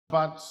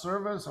Shabbat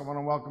service. I want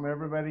to welcome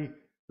everybody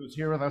who's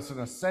here with us in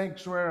a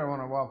sanctuary. I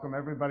want to welcome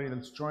everybody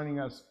that's joining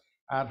us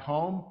at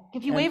home.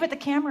 If you wave at the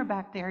camera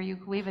back there, you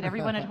wave at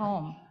everyone at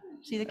home.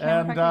 See the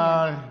camera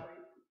back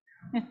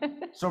there?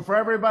 So for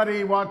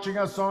everybody watching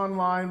us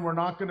online, we're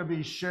not going to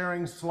be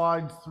sharing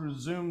slides through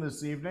Zoom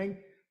this evening,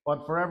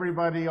 but for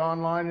everybody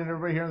online and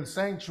everybody here in the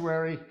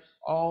sanctuary,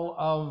 all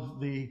of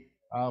the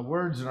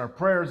words and our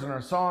prayers and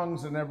our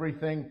songs and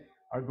everything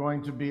are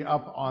going to be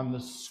up on the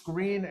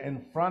screen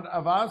in front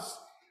of us.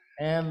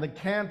 And the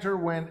cantor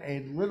went a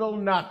little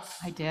nuts.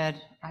 I did.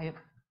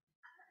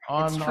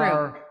 On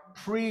our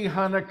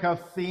pre-Hanukkah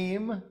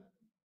theme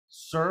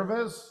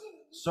service.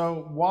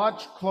 So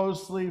watch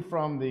closely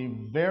from the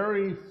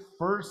very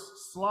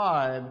first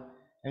slide,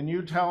 and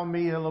you tell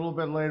me a little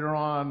bit later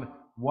on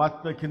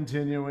what the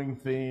continuing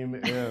theme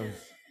is.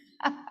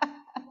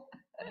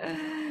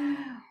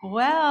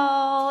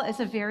 Well, it's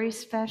a very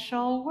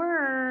special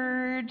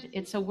word.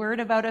 It's a word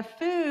about a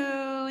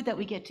food that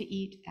we get to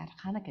eat at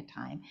Hanukkah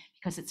time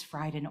because it's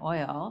fried in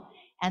oil.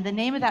 And the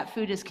name of that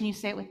food is, can you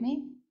say it with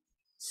me?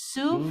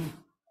 Sufganiot.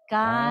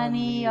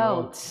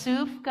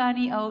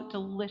 Sufganiot,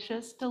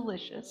 delicious,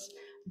 delicious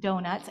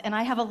donuts. And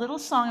I have a little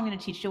song I'm going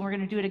to teach you, and we're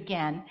going to do it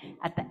again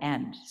at the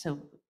end. So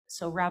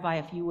Rabbi,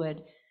 if you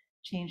would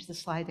change the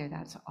slide there,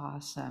 that's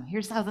awesome.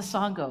 Here's how the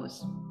song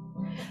goes.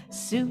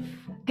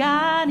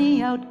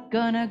 Sufganiot,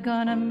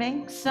 gonna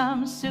make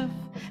some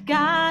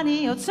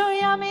sufganiot, so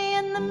yummy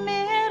in the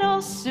middle.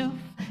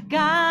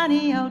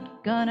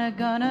 Sufganiot,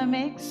 gonna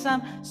make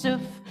some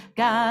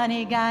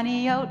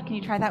sufganiot. Can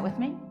you try that with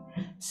me?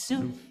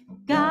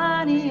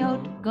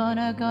 Sufganiot,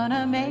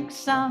 gonna make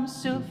some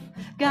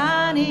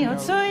sufganiot,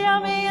 so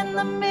yummy in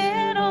the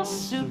middle.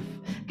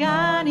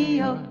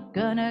 Sufganiot,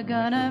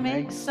 gonna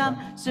make some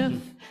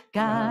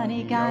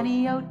sufganiot,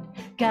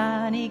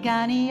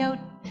 ganiot.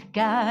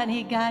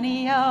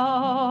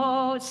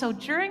 Ganiot. So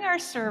during our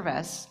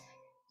service,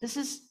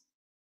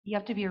 you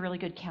have to be a really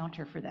good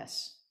counter for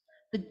this.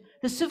 The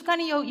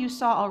sufganiot you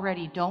saw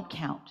already don't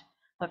count.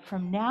 But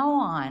from now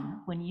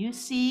on, when you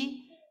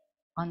see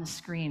on the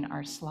screen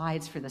our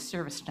slides for the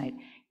service tonight,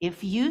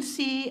 if you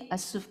see a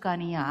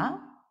sufgania,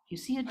 if you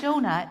see a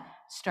donut,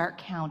 start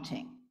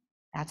counting.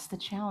 That's the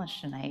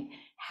challenge tonight.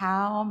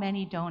 How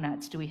many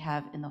donuts do we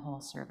have in the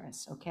whole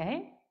service,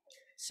 okay?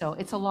 So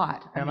it's a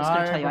lot. I'm just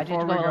going to tell you.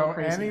 Before we go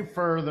any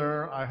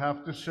further, I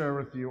have to share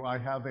with you, I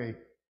have a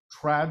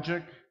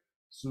tragic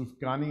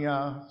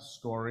sufgania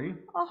story.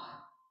 Oh.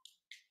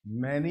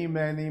 Many,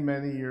 many,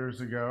 many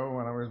years ago,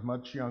 when I was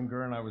much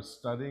younger and I was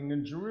studying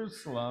in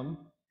Jerusalem,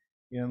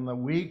 in the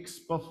weeks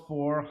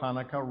before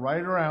Hanukkah,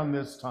 right around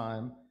this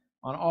time,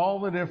 on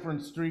all the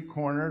different street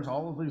corners,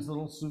 all of these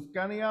little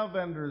sufgania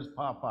vendors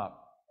pop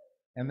up.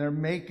 And they're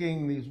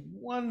making these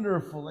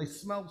wonderful, they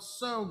smell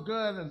so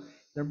good, and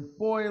they're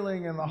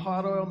boiling in the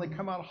hot oil, and they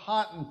come out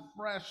hot and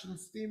fresh and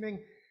steaming,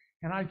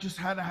 and I just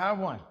had to have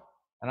one.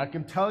 And I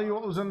can tell you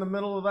what was in the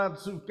middle of that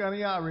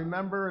sufgania. I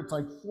remember, it's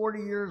like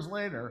 40 years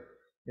later,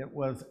 it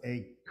was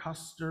a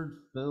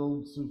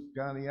custard-filled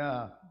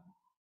sufgania.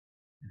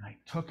 And I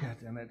took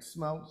it, and it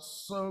smelled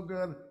so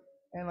good,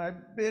 and I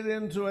bit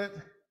into it,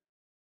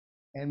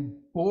 and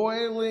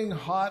boiling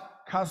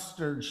hot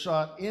custard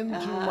shot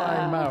into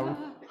my mouth,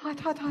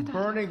 hot.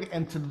 burning,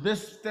 and to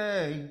this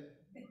day,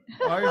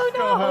 I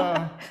still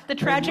have the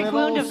tragic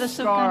wound of the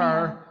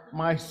sufgania.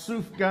 My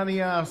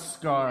sufgania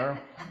scar.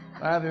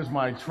 That is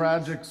my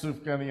tragic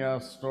sufgania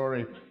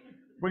story.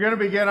 We're going to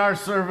begin our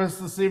service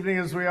this evening,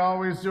 as we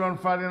always do on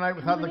Friday night,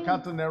 with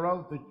Hadlakat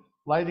Nerot, the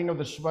lighting of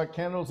the Shabbat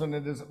candles, and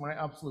it is my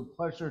absolute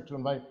pleasure to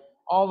invite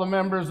all the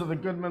members of the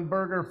Goodman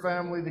Burger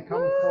family to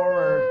come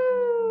forward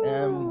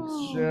and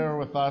share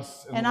with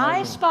us. And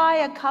I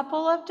spy a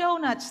couple of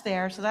donuts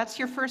there, so that's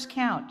your first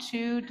count.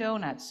 2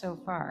 donuts so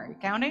far. You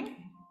counting?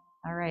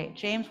 All right,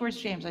 James, where's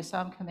James? I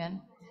saw him come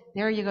in.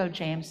 There you go,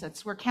 James.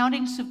 We're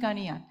counting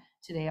sufgania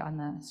today on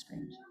the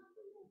screen.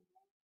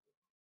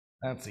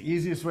 That's the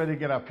easiest way to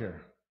get up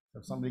here.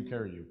 Have somebody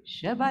carry you.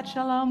 Shabbat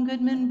Shalom,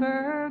 Goodman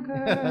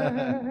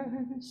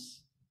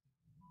Burgers.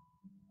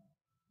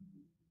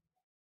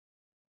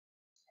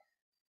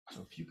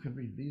 So if you could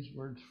read these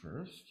words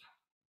first.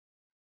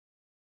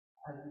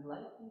 As we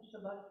light these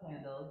Shabbat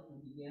candles, we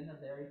begin a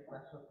very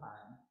special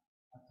time,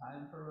 a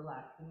time for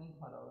relaxing and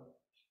cuddles,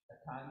 a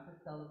time to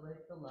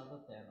celebrate the love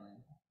of family,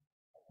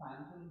 a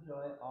time to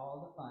enjoy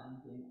all the fun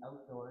being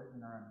outdoors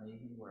in our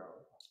amazing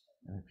world.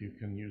 And if you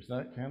can use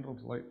that candle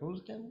to light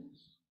those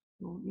candles.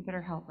 You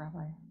better help,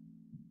 Rabbi.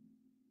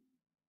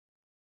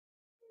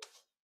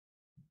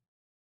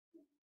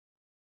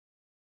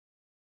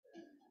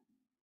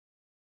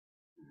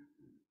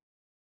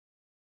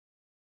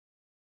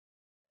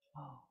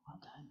 Oh, well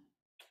done.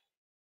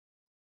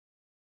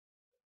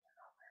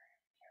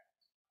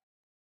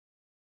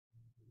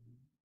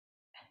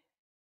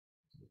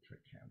 The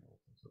trick candle.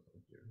 That's what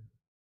they do.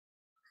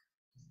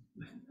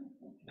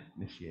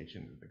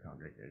 Initiation of the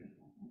congregation.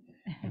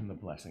 And the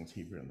blessings,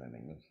 Hebrew and then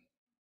English.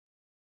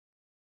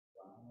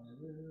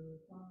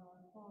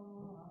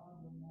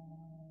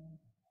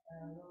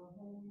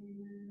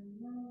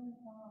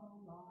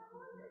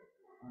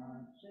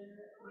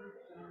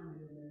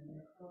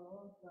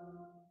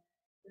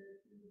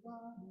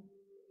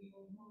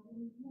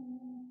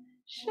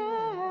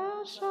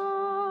 Shel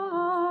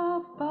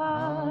Shabbat.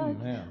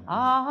 Amen.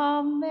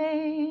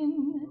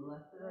 Amen.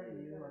 Blessed are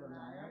you,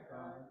 Adonai our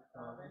God,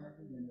 sovereign of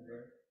the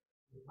universe,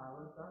 who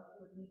powers us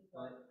with his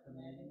foot,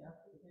 commanding us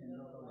to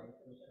kindle the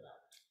lights of Shabbat.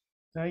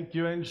 Thank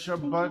you, and Thank you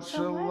Shabbat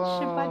so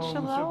much. Shabbat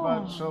Shalom. Shalom.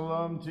 Shabbat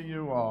Shalom to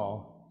you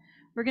all.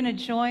 We're going to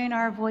join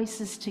our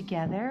voices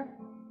together.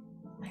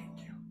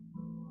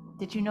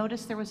 Did you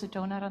notice there was a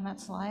donut on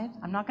that slide?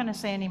 I'm not going to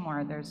say any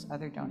more. There's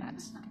other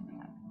donuts coming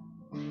up.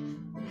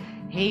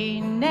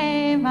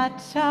 Hine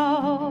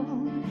matov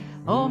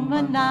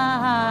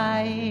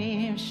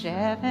umanayim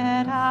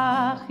shevet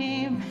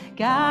achim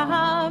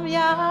gam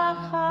yachad.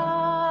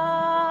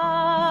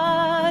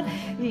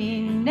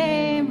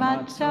 Hine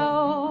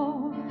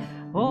matov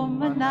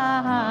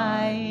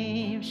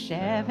umanayim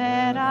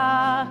shevet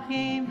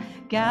achim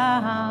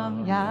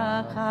gam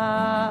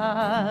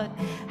yachad.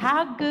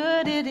 How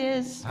good it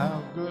is.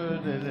 How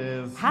good it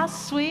is. How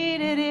sweet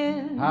it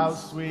is. How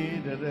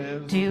sweet it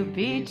is to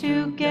be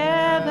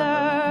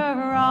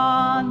together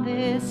on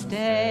this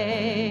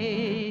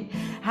day.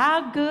 How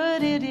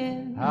good it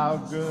is. How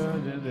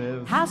good it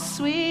is. How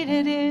sweet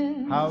it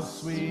is. How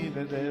sweet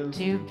it is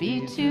to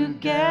be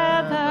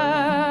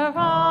together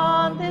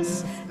on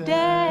this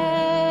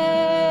day.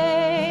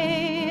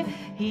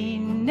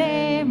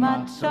 Hine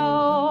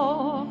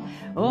matov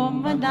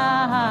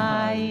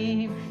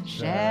umanayim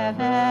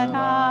shevet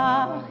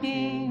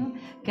achim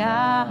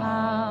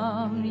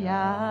gam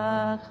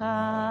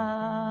yachad.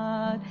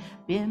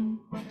 Bim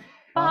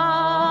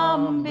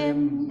bam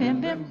bim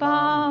bim bim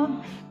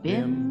bam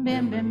bim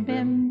bim bim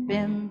bim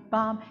bim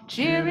bam.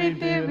 Chiri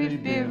biri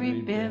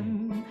biri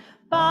bim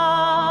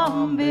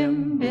bam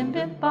bim bim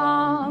bim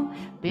bam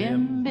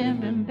bim bim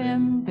bim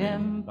bim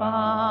bim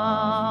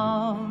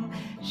bam.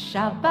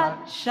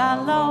 Shabbat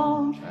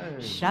Shalom,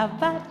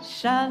 Shabbat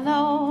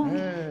Shalom,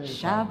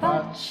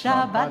 Shabbat,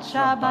 Shabbat,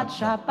 Shabbat,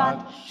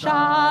 Shabbat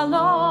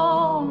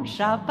Shalom,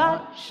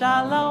 Shabbat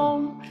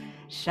Shalom,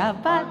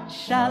 Shabbat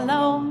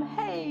Shalom,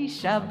 hey,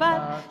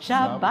 Shabbat,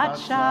 Shabbat,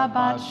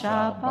 Shabbat,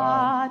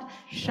 Shabbat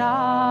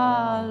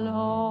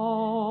Shalom.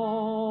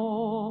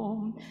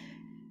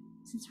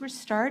 Since we're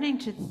starting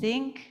to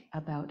think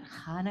about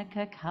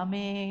Hanukkah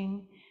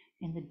coming,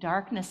 in the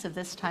darkness of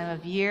this time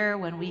of year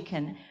when we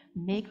can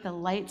make the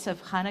lights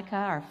of Hanukkah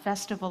our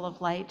festival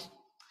of light,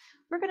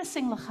 we're going to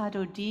sing Lecha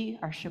Dodi,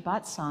 our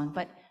Shabbat song,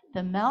 but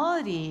the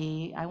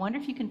melody, I wonder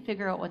if you can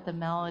figure out what the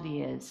melody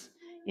is.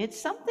 It's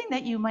something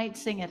that you might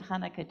sing at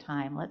Hanukkah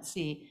time. Let's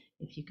see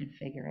if you can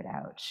figure it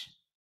out.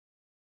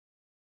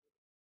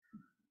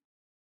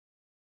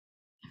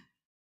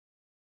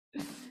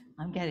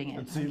 I'm getting it.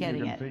 Let's see I'm if getting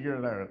you can it. figure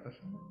it out.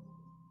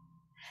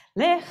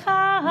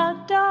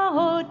 Lecha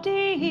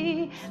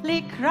Dodi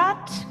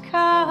likrat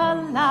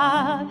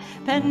kala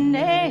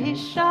pnei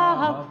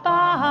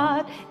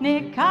Shabbat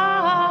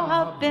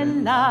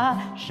nikabela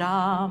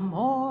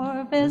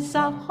shamor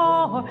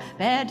bezachor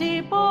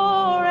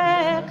bedibor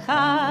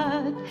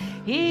echad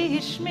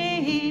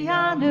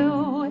ishmiyanu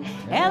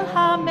el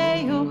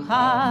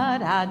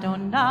hameyuchad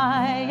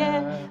Adonai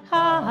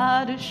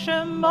echad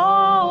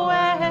shemo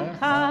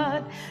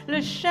echad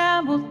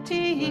l'shem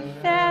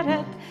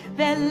u'tiferet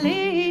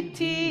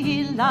veliti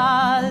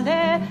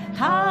lale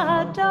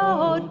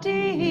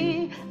hadodi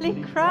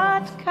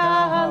likrat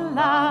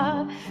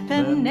kala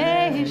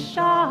pnei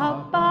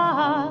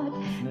Shabbat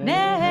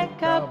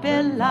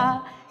nekabela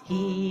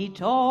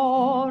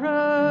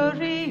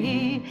hidorari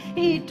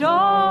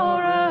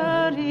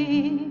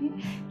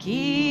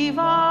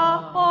kiva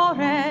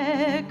ore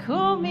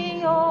kumi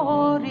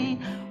ori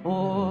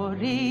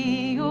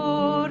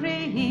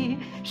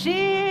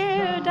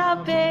shir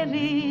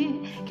daveri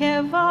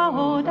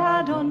kevod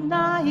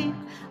Adonai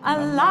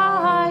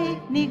alai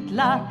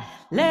nigla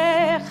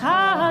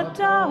lecha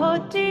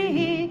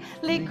dodi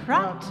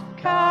likrat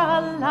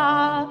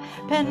kala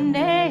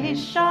pnei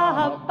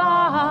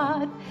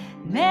Shabbat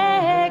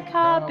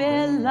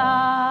nekabela.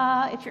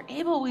 If you're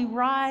able, we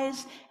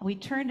rise and we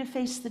turn to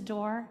face the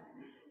door.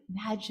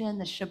 Imagine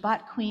the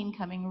Shabbat Queen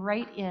coming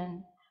right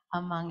in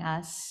among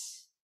us.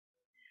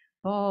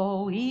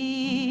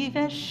 Boi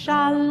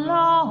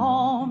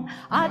v'shalom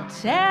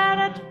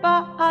ateret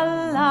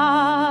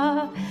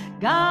ba'ala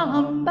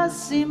gam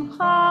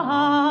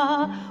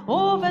b'simcha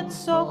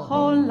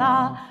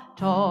u'v'tzochola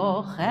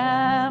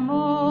tochem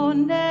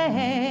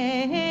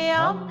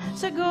u'neam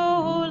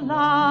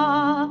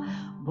segula.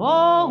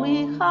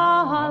 Boi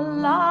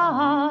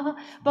chala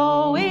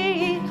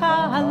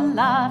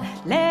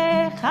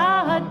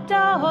lecha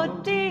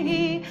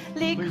dodi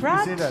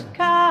likrat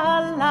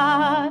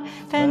kala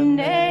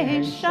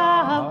pnei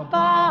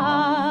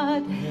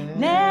Shabbat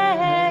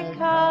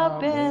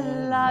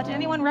nekabela. Did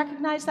anyone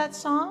recognize that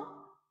song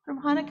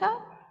from Hanukkah?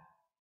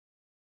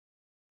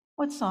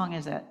 What song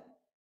is it?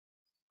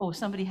 Oh,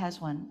 somebody has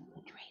one.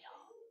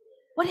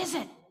 What is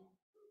it?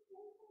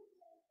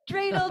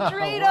 Dreidel,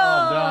 dreidel.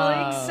 Well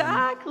done.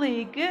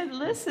 Exactly. Good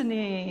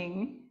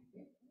listening.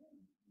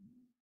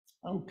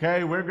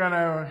 Okay,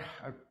 I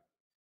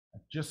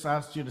just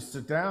asked you to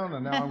sit down,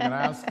 and now I'm going to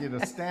ask you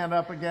to stand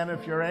up again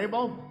if you're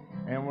able.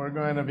 And we're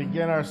going to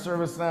begin our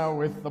service now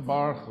with the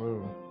Baruch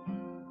Hu.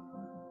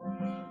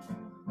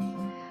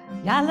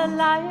 Ya la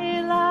la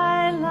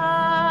la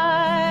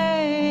la,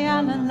 ya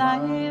la la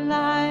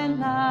la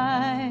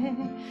la,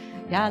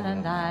 ya la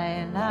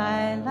la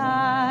la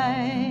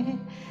la,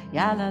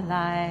 ya la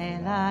la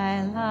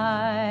la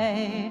la,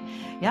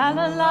 ya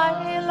la la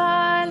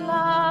la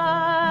la,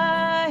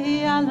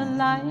 ya la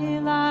la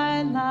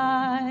la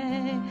la,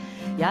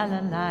 ya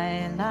la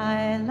la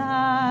la la,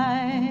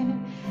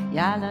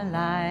 ya la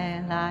la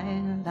la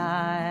la.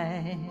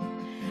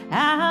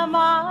 Am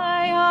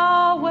I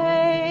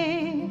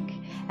awake?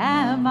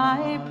 Am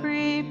I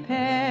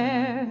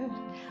prepared?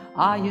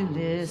 Are you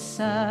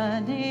listening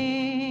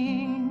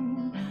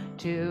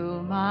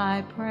to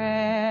my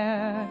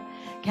prayer?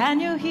 Can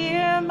you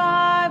hear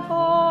my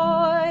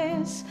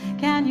voice?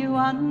 Can you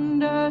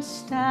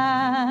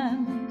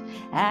understand?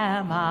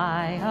 Am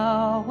I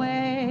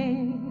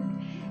awake?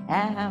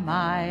 Am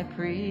I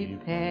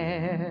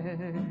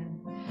prepared?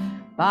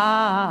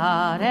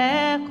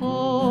 Barechu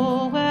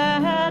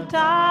et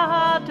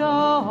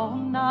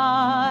Adonai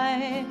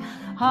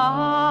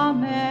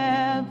HaMevorach.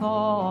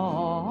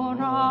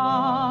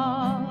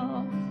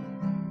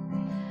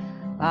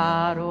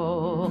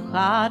 Baruch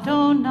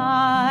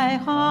Adonai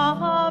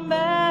HaMevorach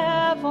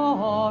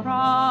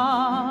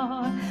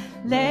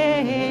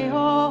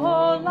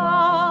Le'olam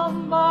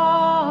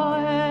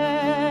va'ed.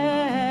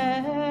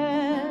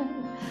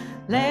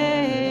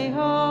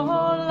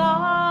 Le'olam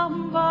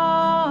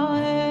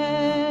va'ed.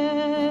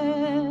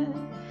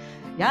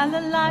 Ya la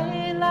la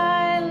la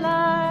la,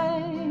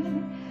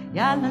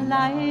 ya la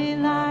la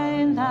la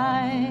la,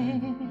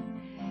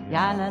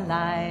 ya la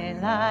la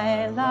la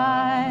la,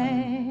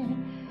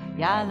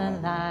 ya la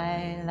la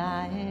la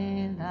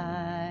la.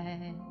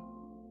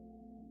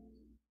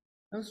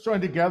 Let's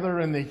join together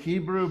in the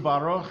Hebrew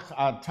Baruch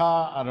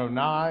Atah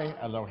Adonai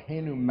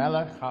Eloheinu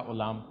Melech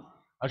HaOlam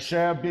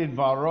Asher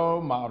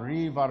bidvaro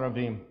ma'ariv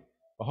aravim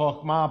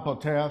v'chokhmah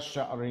potech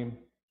sha'arim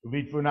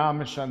u'bitvuna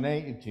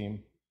mishaneh itim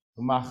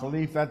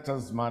u'machalif et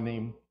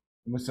hazmanim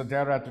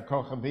u'mesader et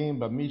hakochavim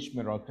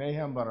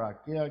b'mishmerotehem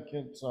b'rakia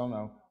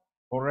kitzono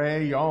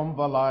borei yom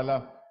v'layla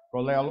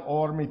rolel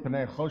or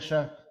mipnei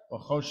choshech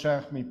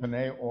v'choshech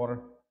mipnei or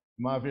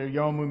u'mavir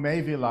yom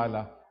u'mevi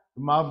layla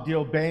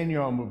u'mavdil bein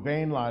yom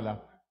u'bein layla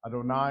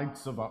Adonai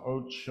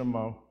tzavaot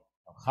shemo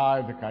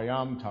Chai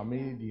v'kayam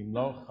tamid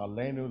yimloch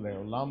aleinu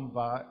leolam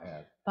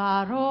va'ed.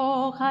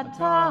 Baruch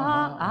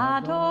atah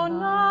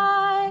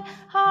Adonai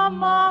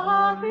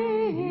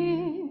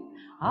Hamariv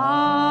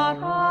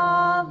Aravim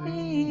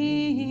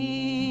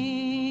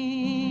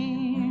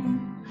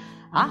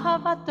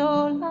Ahavat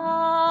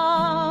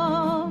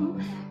olam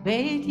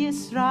Beit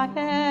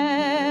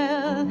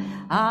Yisrael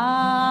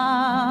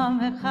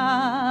Amecha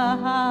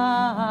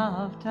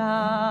Avta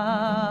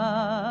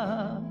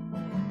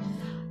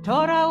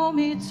Torah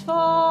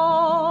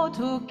u'mitzvot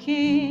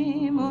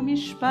u'kim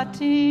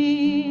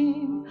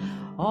u'mishpatim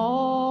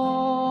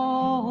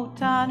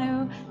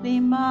otanu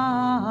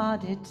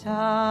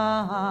limadeta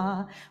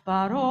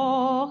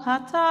Baruch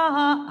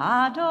atah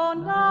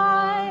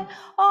Adonai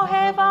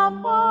ohev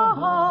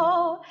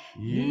amo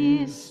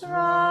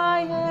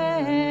Yisrael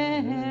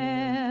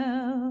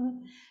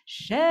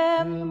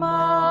Shema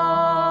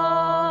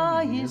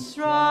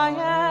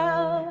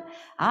Yisrael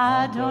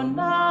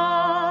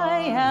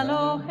Adonai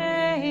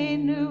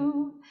Eloheinu,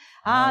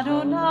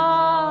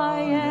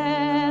 Adonai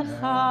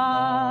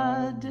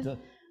Echad.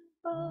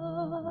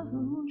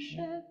 Baruch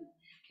Shem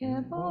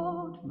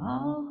Kevod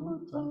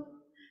Malchuto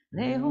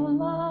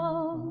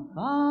Leolam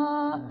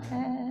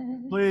Va'ed.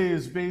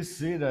 Please be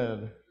seated.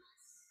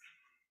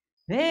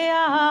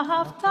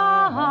 Ve'ahavta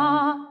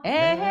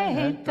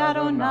et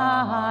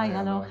Adonai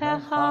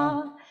Elohecha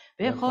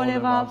B'chol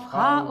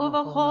levavcha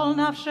u'b'chol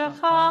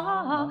nafshecha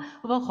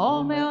u'b'chol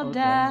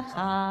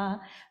meodecha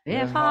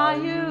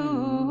v'chayu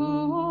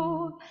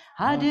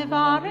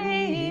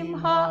hadivarim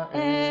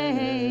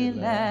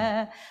ha'ele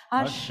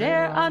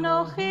asher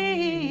anochi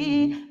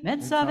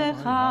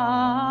metzavecha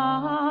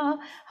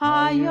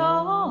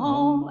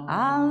hayom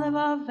al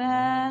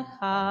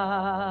levavecha.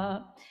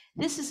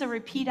 This is a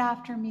repeat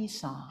after me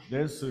song.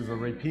 This is a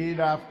repeat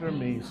after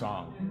me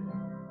song.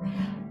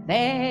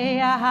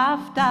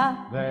 Ve'ahavta,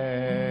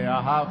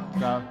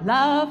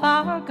 love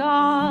our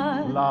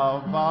God.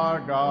 Love our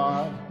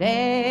God.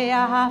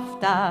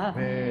 Ve'ahavta,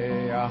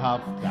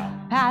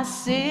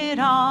 pass it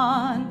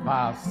on.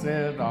 Pass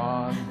it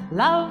on.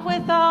 Love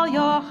with all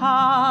your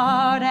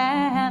heart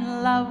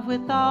and love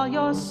with all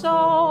your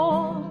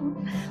soul.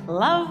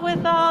 Love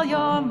with all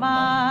your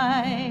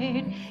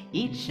might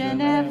each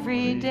and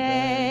every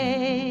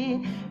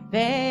day.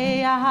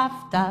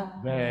 Ve'ahavta,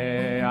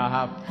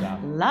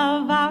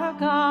 love our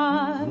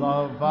God.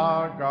 Love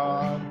our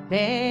God.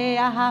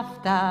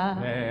 Ve'ahavta,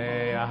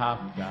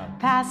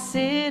 pass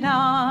it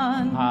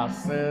on.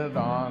 Pass it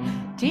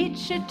on.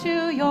 Teach it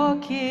to your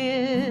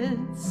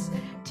kids.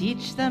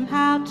 Teach them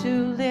how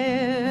to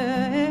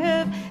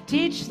live.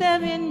 Teach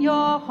them in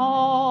your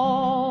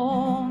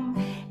home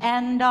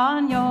and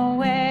on your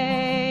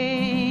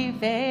way.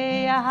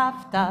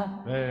 Ve'ahavta.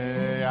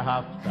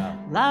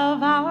 Ve'ahavta.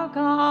 Love our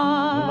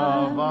God.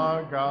 Love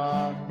our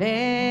God.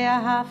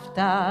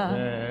 Ve'ahavta.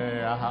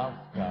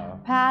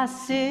 Ve'ahavta.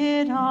 Pass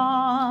it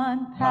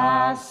on.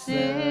 Pass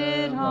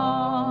it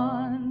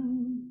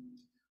on.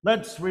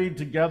 Let's read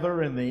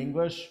together in the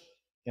English.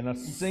 In a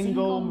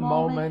single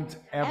moment,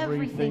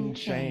 everything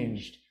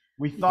changed.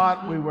 We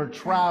thought we were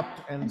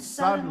trapped, and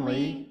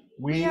suddenly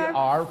we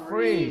are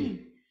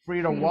free.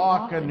 Free to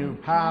walk a new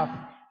path,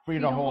 free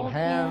to hold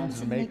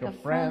hands and make a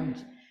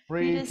friend,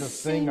 free to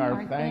sing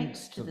our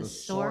thanks to the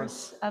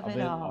source of it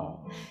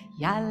all.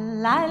 Ya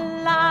la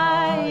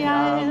la,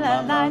 ya la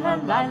la la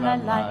la la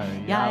la,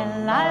 ya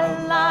la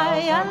la,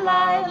 ya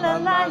la la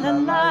la la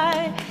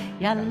la,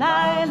 ya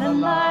la la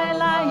la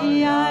la,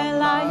 ya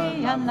la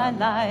ya la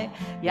la,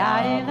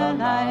 ya la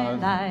la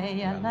la,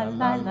 ya la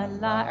la la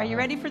la. Are you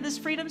ready for this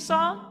freedom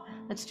song?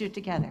 Let's do it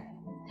together.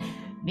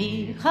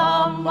 Mi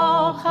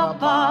chamocha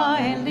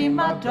ba'elim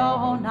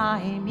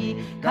Adonai, mi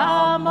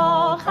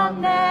chamocha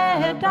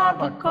nehedar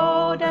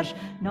b'kodesh,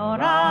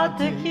 nora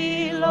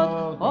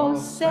tehilot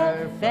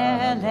osef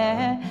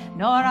eleh,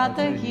 nora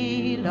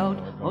tehilot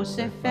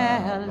osef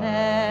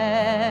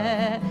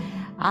eleh.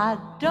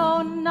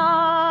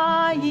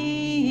 Adonai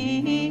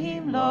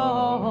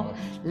imlo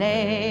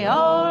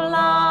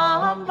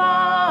le'olam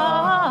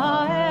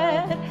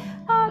va'ed,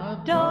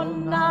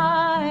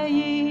 Adonai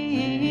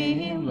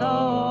imlo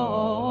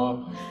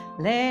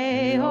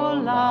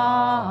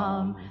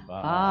le'olam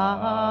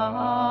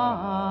va'ed.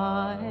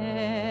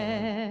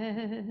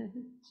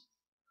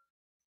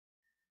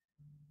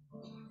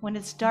 When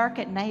it's dark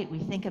at night, we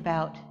think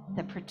about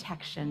the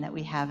protection that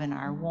we have in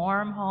our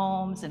warm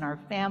homes and our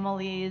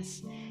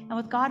families, and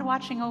with God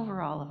watching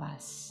over all of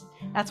us.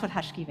 That's what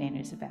Hashkivenu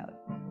is about.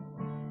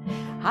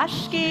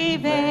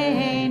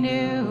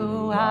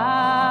 Hashkivenu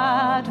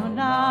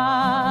Adonai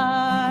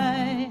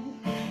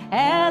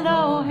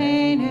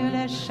Eloheinu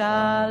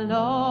leshalom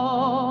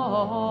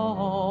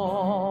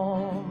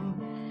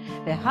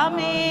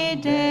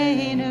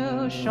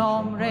v'hamidenu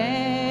shomreinu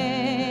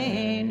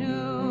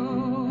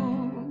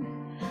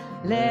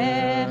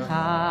lechaim.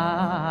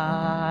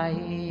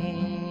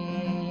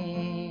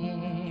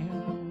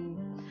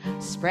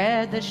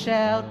 Spread the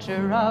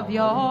shelter of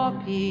your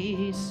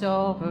peace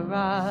over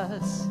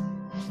us.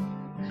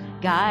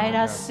 Guide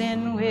us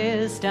in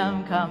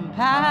wisdom,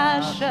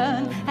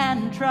 compassion,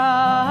 and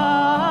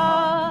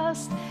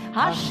trust.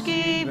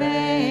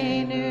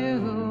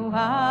 Hashkivenu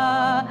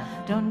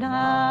Adonai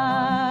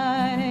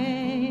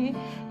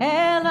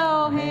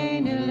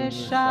Eloheinu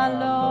leshalom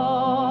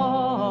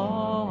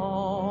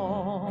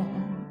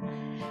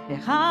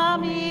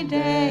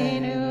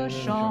v'hamidenu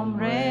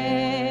shomreinu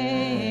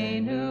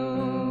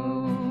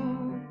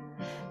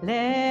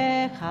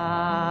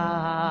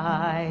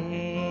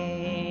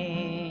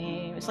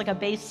lechaim. It's like a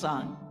bass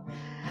song.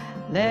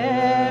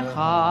 Lechaim.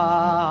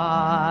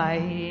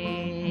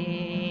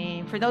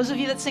 For those of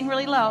you that sing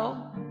really low,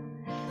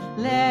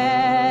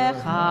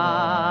 lechaim.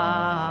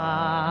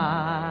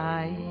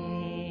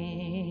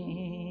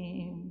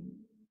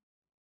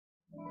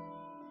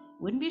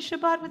 Wouldn't be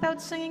Shabbat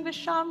without singing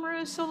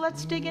V'shamru, so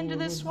let's dig into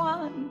this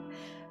one.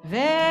 V'shamru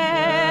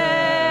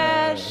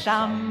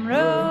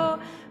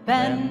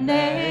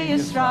b'nei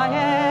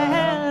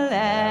Yisrael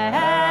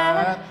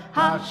et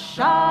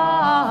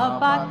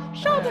HaShabbat.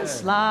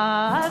 Shodas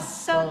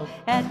la'asot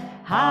et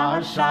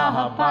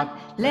HaShabbat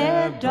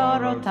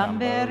ledorotam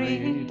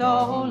berit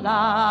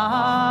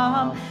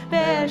olam.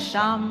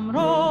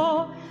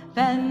 V'shamru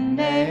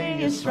b'nei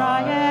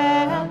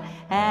Yisrael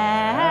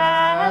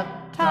et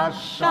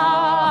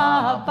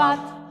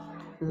HaShabbat.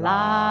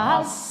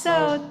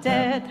 La'asot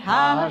et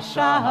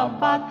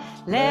HaShabbat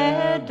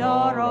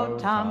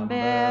ledorotam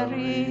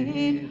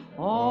berit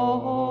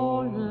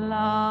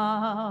olam.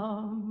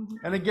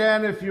 And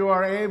again, if you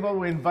are able,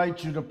 we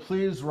invite you to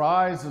please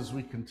rise as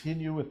we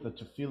continue with the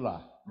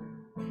tefillah.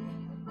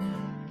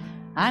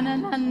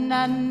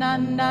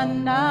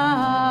 Anananananana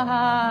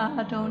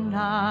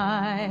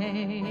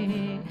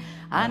Adonai,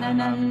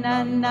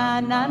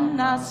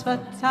 Ananananana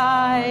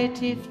Svatai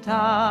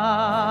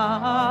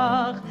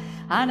Tiftach,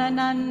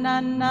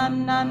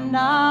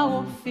 Ananananana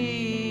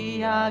Ufi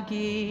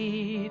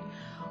Yagid,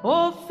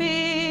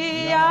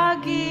 Ufi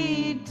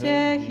Yagid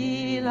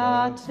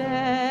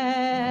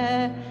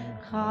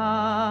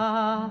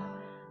Tehilatecha.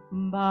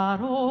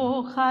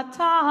 Baruch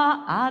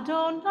atah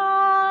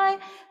Adonai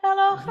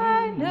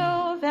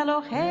Eloheinu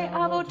v'Elohei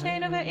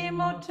Avotenu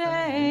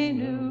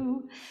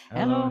ve'imotenu,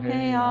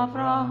 Elohei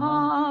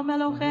Avraham,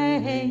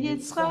 Elohei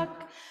Yitzchak,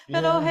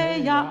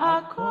 Elohei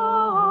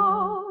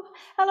Yaakov,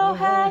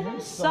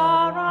 Elohei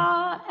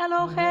Sarah,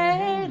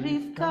 Elohei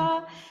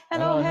Rivka,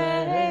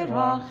 Elohei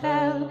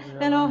Rachel,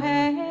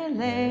 Elohei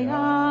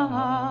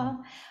Leah,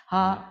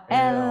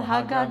 Ha'el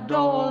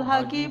Hagadol,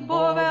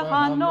 Hagibor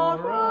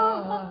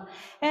v'Hanora,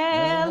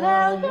 El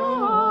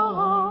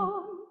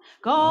Elyon,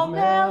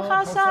 Gomel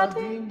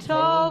Chasadim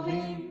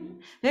Tovim,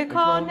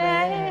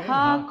 V'konei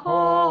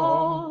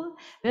Hakol,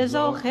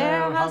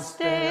 וזוכר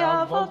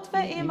השדה אבות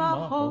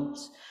ואימהות,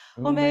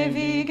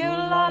 ומביא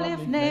גאולה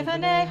לבני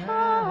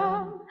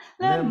בניהם,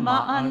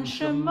 למען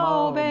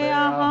שמו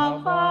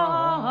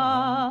באהבה.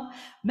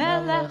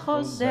 מלך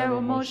עוזר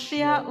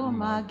ומושיע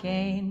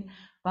ומגן,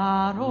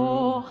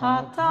 ברוך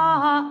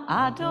אתה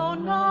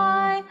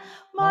אדוני,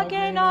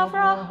 מגן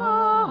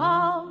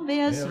אברהם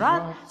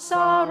בעזרת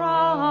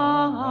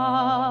שרה.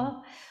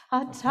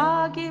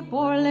 אתה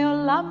גיבור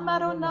לעולם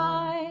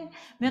אדוני,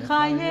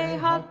 מחיי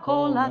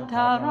הכל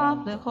אתה רב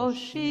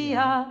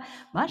להושיע,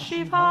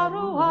 משיב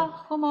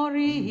הרוח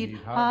ומוריד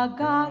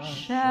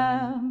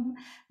הגשם.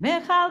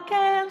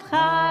 מכלכל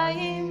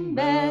חיים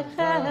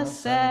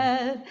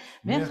בחסד,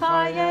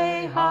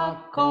 מחיי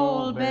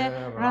הכל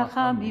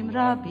ברחמים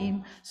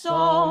רבים,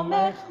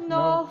 סומך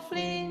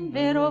נופלים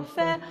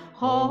ורופא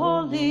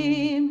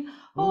חולים,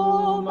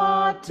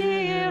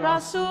 ומתיר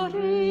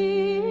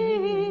אסורים,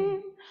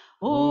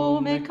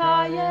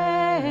 ומקיים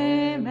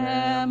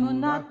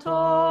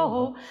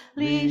אמונתו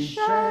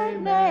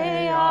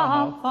לשני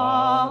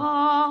עפר.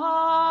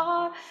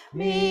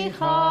 מי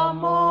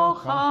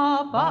כמוך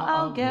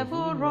בעל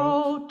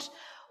גבורות,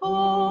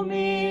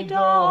 ומי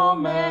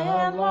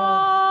דומה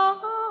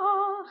לך,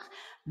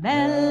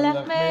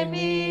 מלך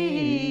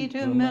ממית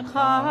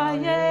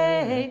ומחיה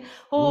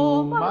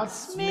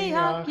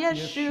ומצמיח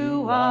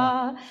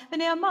ישועה,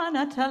 ונאמן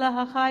אתה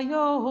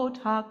להחיות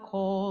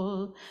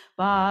הכל.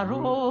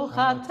 ברוך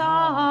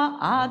אתה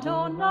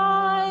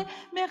אדוני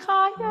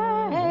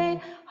מחיי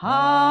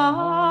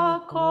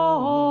הכל.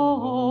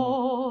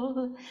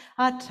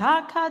 אתה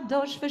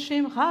קדוש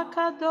ושמך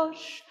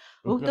קדוש,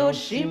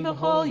 וקדושים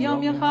בכל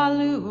יום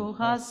יחלו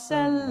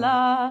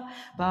הסלע.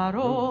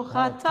 ברוך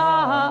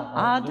אתה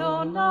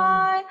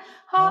אדוני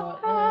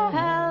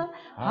האל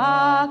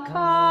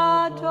הקדוש.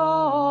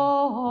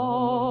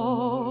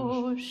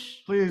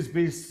 Please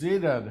be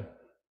seated.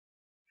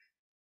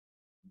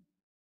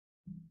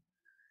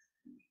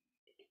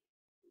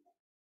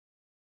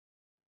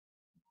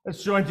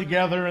 Let's join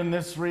together in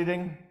this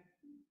reading.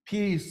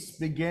 Peace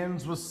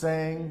begins with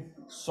saying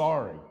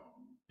sorry.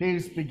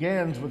 Peace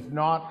begins with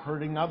not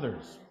hurting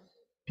others.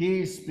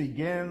 Peace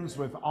begins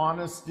with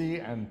honesty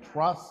and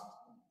trust.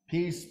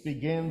 Peace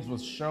begins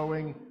with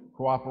showing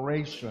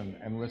cooperation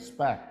and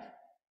respect.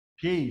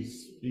 Peace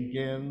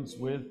begins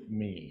with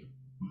me.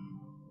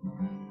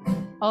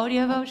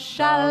 Odievo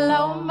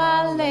shalom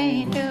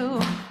aleinu,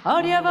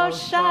 Odievo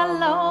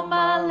shalom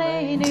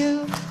aleinu,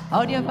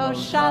 Odievo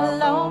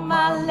shalom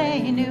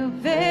aleinu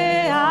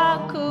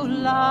ve'akulam.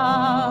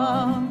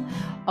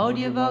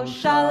 Odievo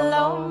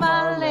shalom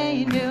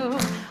aleinu,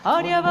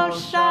 Odievo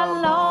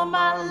shalom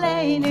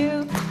aleinu,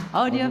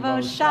 Odievo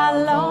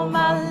shalom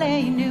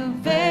aleinu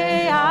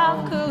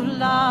ve'akulam.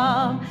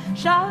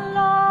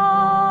 Shalom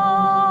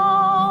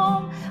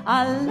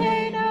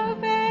aleinu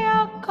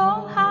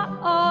ve'akol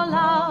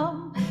ha'olam.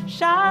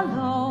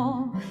 Shalom,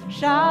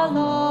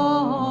 shalom,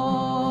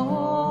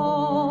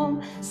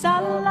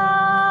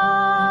 salam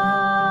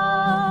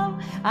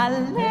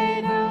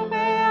aleinu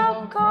ve'al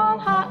kol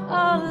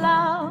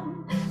ha'olam.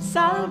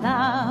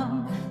 Salam,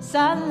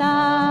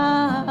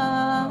 salam.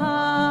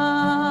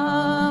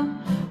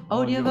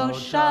 Odievo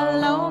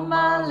shalom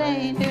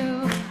aleinu,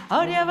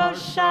 Odievo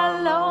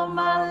shalom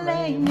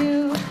aleinu,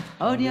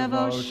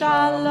 Odievo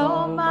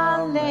shalom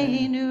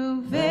aleinu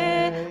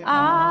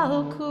ve'al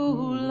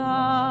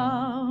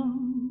kulam.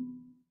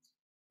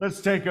 Let's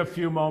take a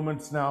few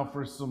moments now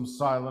for some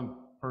silent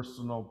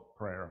personal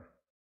prayer.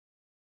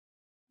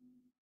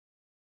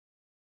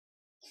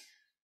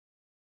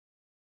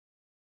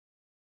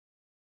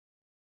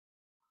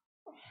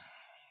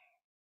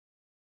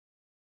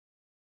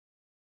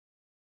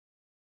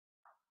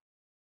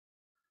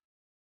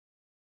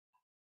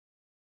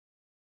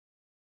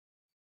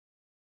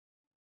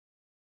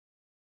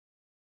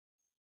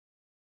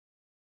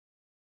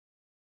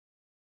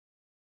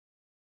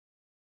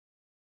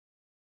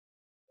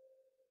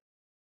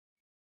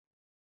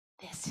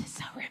 This is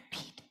a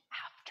repeat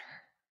after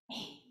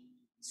me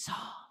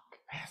song.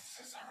 This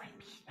is a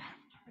repeat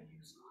after me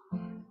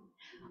song.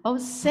 Oh,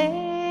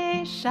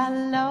 say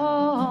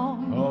shalom.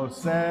 Oh,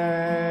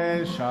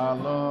 say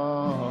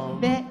shalom.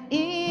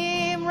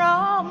 Be'im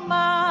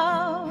Roma.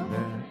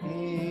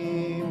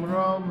 Be'im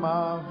Roma.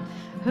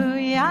 Hu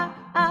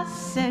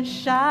ya'aseh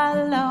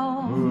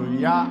shalom. Hu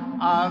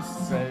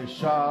ya'aseh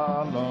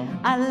shalom.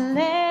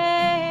 Aleinu.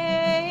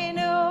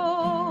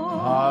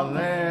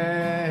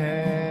 Aleinu.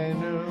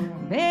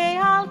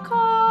 Ve'al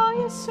kol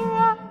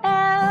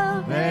Yisrael.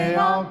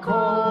 Ve'al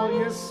kol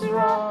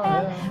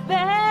Yisrael.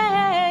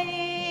 Ve'imeru.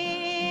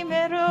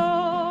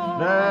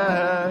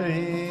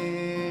 Ve'imru.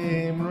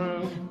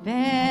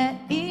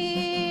 Ve'imeru.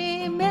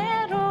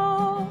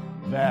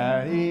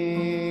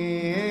 Ve'imru.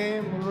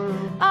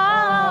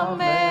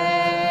 Amen.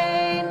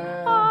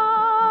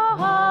 Amen.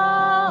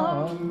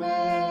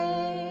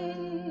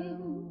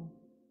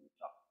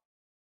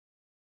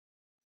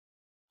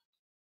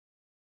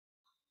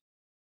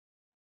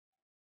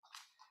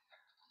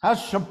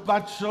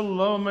 Shabbat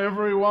Sholom,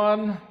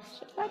 everyone.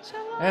 Shabbat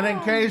shalom. And in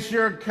case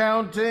you're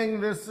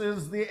counting, this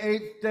is the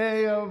 8th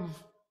day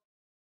of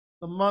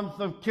the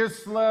month of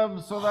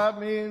Kislev, so that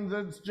means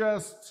it's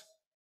just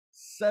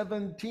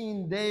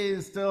 17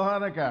 days till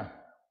Hanukkah.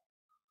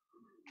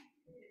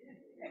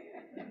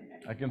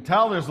 I can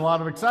tell there's a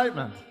lot of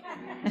excitement.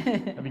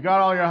 Have you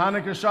got all your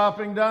Hanukkah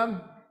shopping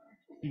done?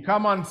 You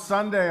come on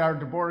Sunday, our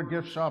Deborah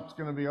gift shop's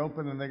going to be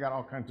open, and they got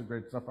all kinds of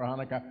great stuff for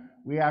Hanukkah.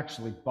 We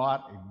actually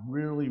bought a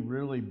really,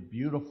 really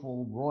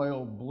beautiful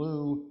royal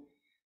blue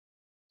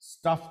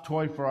stuffed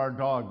toy for our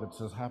dog that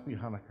says Happy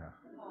Hanukkah.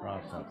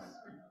 Process.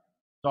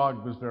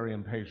 Dog was very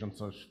impatient,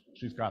 so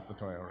she's got the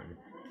toy already.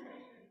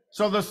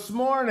 So this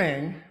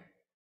morning,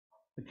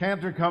 the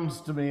cantor comes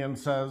to me and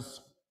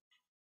says,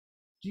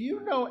 "Do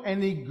you know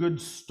any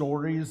good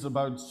stories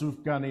about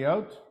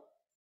Sufganiyot?"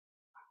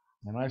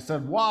 And I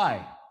said,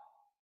 "Why?"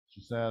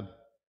 She said,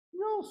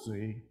 "You'll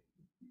see."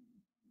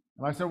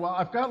 And I said, "Well,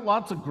 I've got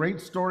lots of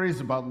great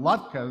stories about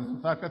latkes.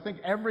 In fact, I think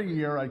every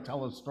year I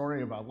tell a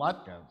story about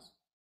latkes.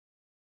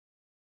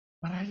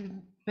 But I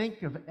didn't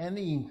think of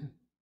any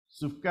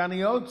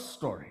Sufganiyot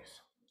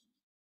stories."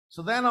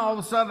 So then all of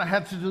a sudden I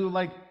had to do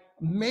like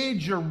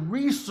major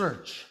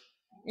research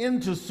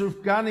into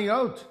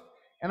Sufganiyot.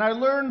 And I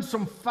learned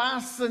some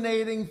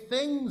fascinating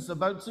things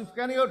about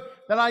Sufganiyot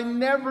that I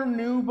never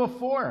knew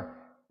before.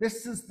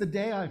 This is the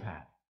day I've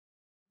had.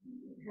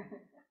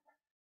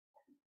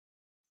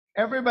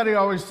 Everybody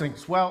always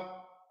thinks,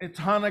 well, it's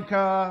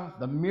Hanukkah,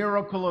 the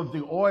miracle of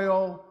the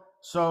oil,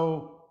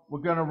 so we're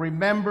going to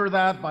remember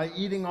that by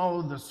eating all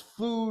of this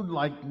food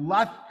like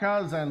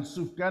latkes and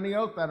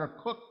sufganiyot that are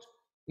cooked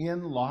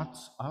in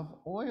lots of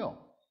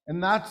oil.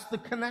 And that's the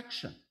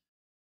connection.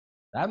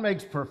 That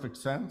makes perfect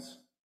sense.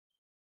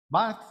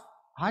 But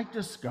I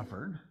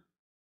discovered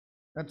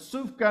that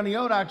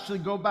sufganiyot actually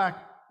go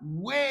back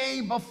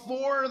way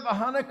before the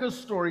Hanukkah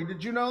story.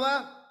 Did you know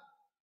that?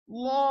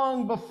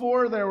 Long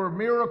before there were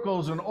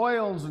miracles and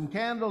oils and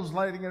candles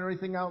lighting and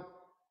everything out,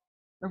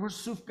 there were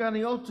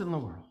sufganiyot in the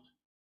world.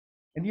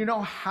 And you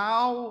know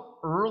how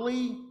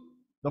early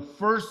the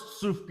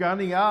first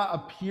sufganiyah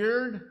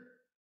appeared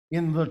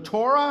in the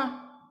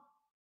Torah?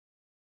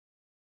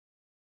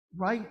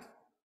 Right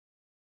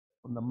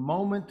from the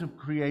moment of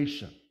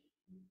creation.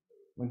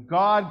 When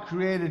God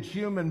created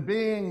human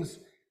beings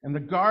in the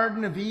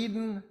Garden of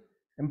Eden,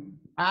 and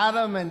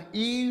Adam and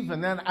Eve,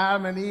 and then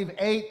Adam and Eve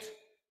ate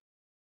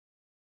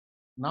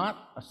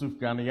not a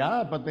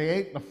sufganiyah, but they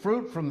ate the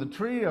fruit from the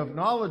tree of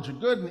knowledge of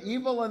good and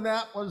evil, and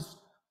that was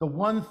the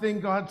one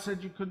thing God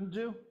said you couldn't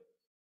do.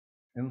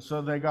 And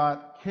so they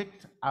got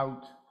kicked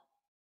out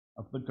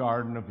of the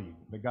Garden of Eden.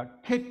 They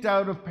got kicked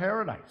out of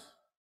paradise.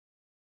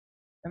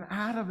 And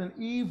Adam and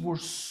Eve were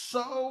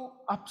so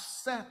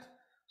upset,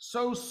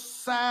 so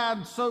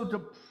sad, so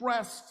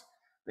depressed.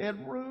 They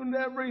had ruined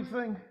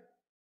everything.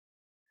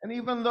 And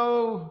even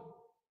though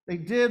they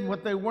did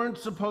what they weren't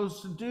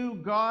supposed to do,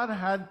 God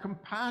had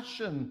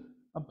compassion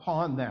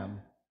upon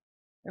them.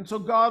 And so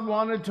God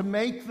wanted to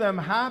make them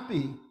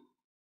happy.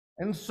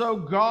 And so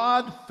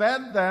God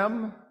fed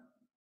them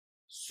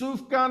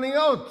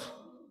sufganiyot.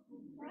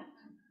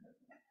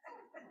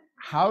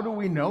 How do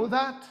we know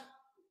that?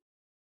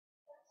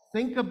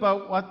 Think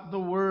about what the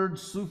word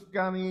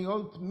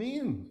sufganiyot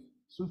means.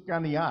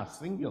 Sufganiyah,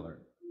 singular.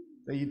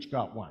 They each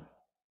got one.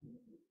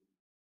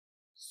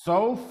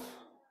 Sof,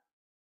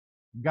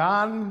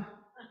 gan,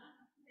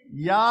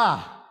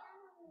 yah.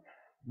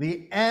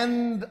 The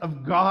end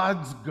of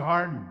God's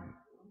garden.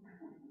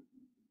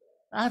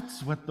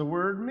 That's what the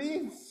word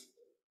means.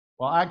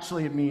 Well,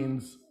 actually it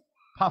means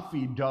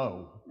puffy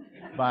dough.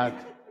 But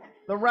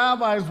the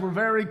rabbis were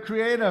very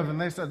creative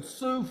and they said,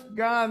 Suf,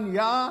 gan,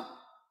 yah,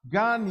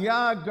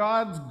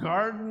 God's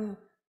garden,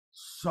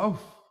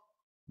 Sof,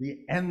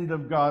 the end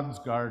of God's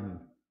garden.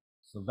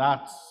 So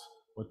that's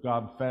what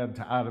God fed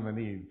to Adam and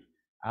Eve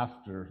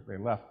after they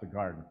left the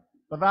garden.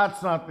 But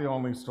that's not the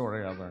only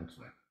story I learned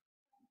today.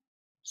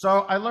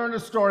 So I learned a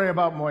story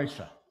about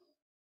Moshe.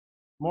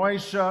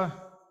 Moshe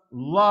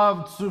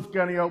loved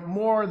sufganiyot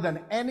more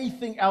than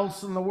anything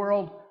else in the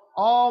world.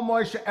 All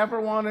Moshe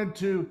ever wanted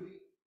to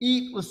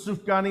eat was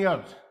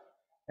sufganiyot.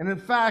 And in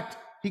fact,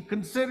 he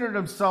considered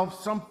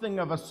himself something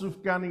of a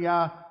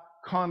sufganiyah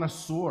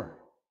connoisseur.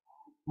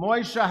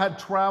 Moshe had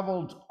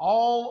traveled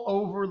all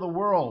over the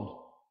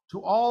world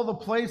to all the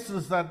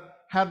places that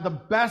had the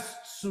best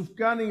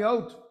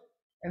sufganiyot,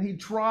 and he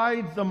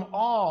tried them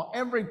all,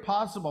 every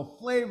possible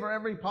flavor,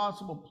 every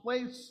possible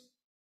place.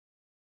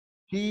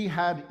 He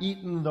had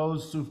eaten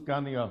those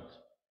sufganiyot.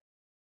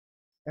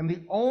 And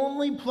the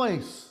only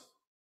place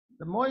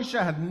that Moshe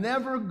had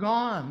never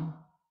gone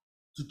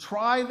to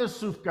try the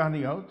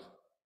sufganiyot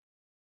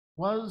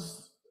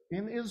was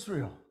in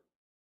Israel.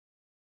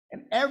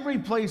 And every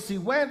place he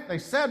went, they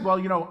said, well,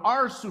 you know,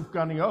 our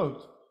sufganiyot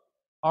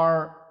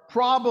are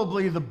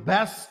probably the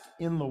best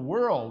in the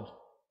world,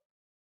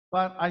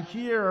 but I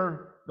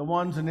hear the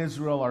ones in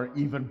Israel are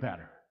even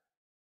better.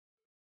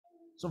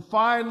 So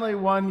finally,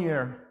 one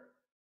year,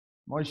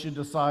 Moshe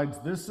decides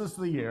this is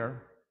the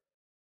year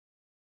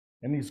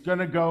And he's going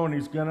to go and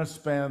he's going to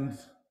spend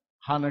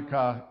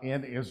Hanukkah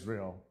in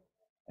Israel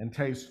and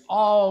taste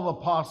all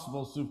the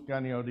possible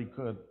sufganiyot he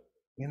could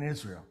in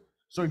Israel.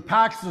 So he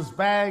packs his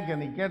bag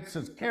and he gets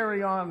his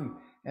carry-on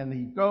and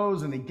he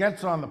goes and he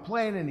gets on the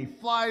plane and he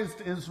flies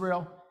to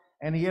Israel,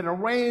 and he had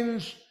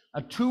arranged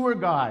a tour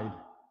guide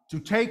to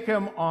take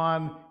him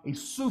on a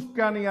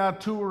sufganiyah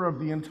tour of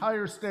the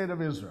entire state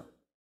of Israel.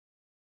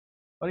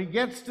 But he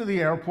gets to the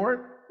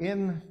airport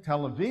in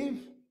Tel Aviv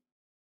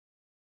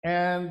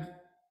and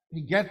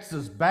he gets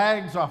his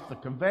bags off the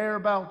conveyor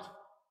belt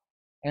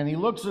and he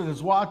looks at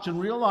his watch and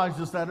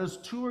realizes that his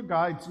tour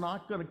guide's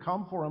not going to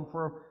come for him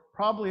for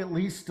probably at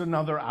least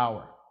another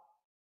hour.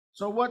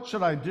 So what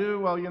should I do?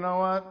 Well, you know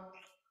what?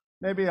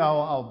 Maybe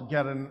I'll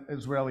get an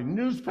Israeli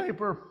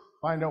newspaper,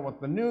 find out what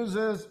the news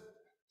is,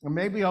 and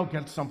maybe I'll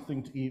get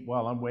something to eat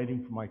while I'm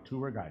waiting for my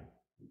tour guide.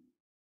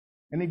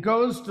 And he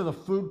goes to the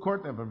food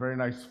court. They have a very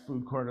nice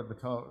food court at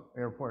the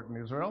airport in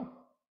Israel.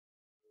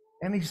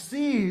 And he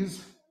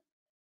sees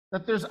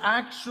that there's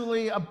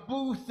actually a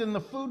booth in the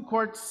food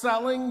court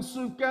selling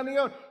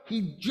sufganiyot.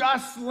 He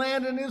just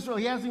landed in Israel.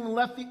 He hasn't even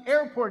left the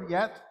airport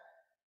yet.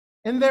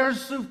 And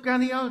there's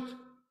sufganiyot.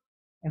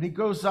 And he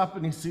goes up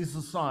and he sees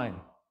the sign.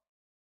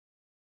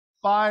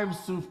 5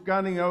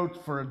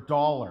 sufganiyot for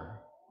 $1.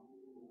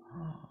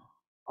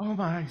 Oh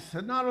my, I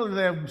said, not only do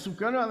they have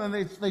sufganiyot, and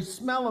they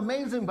smell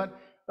amazing,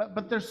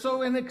 but they're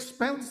so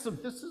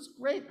inexpensive. This is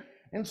great.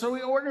 And so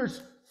he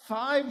orders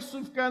 5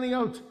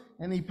 sufganiyot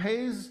and he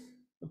pays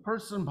the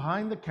person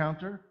behind the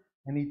counter,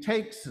 and he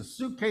takes his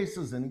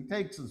suitcases and he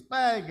takes his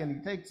bag and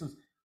he takes his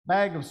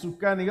bag of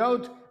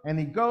sufganiyot and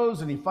he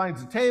goes and he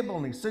finds a table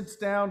and he sits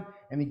down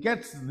and he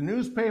gets the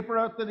newspaper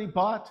out that he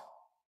bought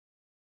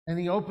and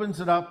he opens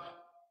it up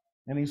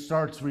and he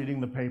starts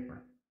reading the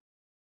paper.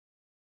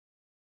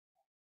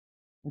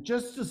 And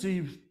just as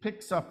he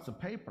picks up the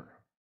paper,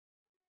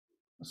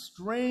 a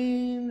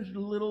strange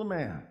little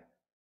man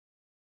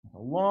with a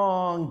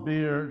long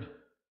beard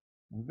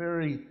and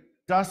very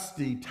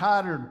dusty,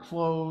 tattered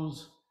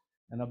clothes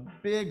and a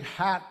big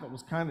hat that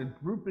was kind of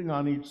drooping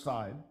on each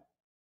side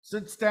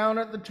sits down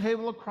at the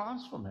table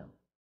across from him.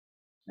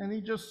 And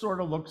he just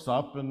sort of looks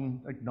up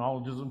and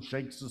acknowledges him,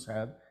 shakes his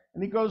head,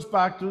 and he goes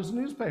back to his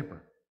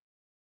newspaper.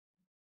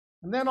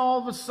 And then all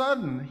of a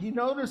sudden, he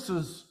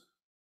notices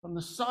from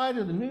the side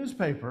of the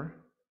newspaper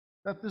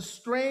that this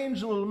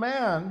strange little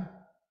man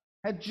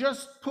had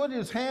just put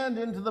his hand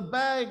into the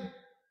bag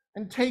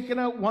and taken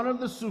out one of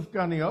the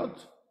sufganiyot,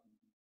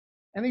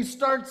 and he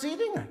starts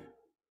eating it.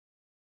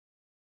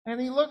 And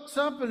he looks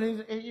up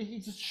and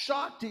he's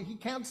shocked. He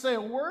can't say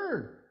a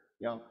word.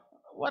 You know,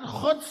 what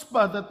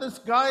chutzpah that this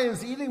guy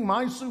is eating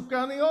my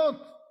sufganiyot.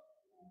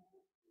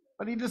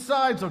 But he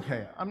decides,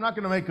 okay, I'm not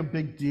going to make a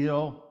big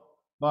deal,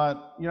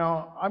 but, you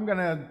know, I'm going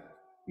to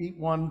eat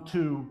one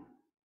too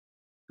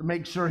to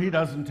make sure he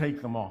doesn't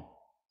take them all.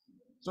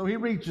 So he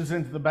reaches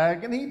into the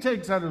bag and he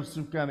takes out his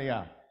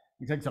sufganiyah.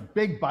 He takes a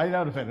big bite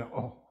out of it and,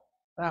 oh,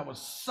 that was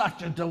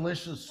such a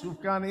delicious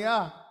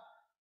sufganiyah.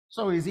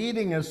 So he's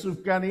eating his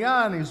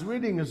sufganiyah and he's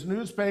reading his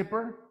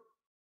newspaper.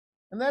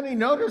 And then he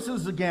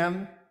notices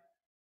again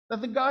that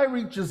the guy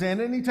reaches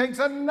in and he takes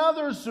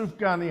another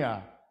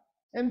sufganiyah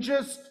and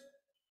just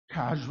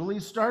casually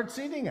starts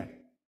eating it.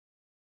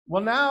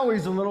 Well, now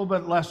he's a little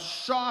bit less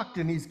shocked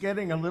and he's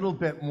getting a little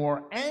bit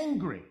more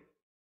angry.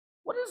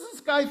 What does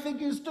this guy think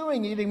he's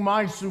doing, eating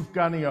my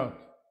sufganiyot?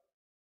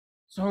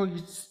 So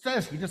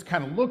he just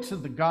kind of looks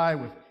at the guy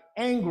with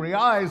angry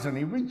eyes and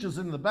he reaches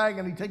into the bag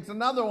and he takes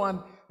another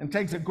one and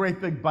takes a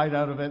great big bite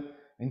out of it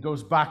and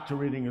goes back to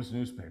reading his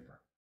newspaper.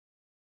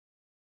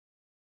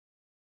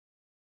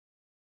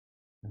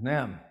 And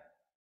then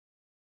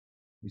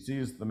he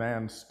sees the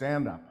man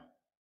stand up,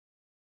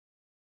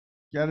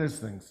 get his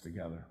things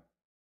together,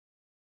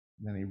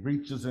 and then he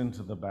reaches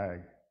into the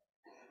bag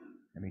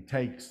and he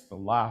takes the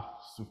last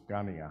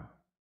sufganiyah.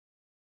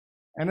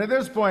 And at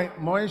this point,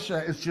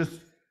 Moshe is just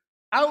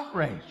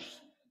outraged,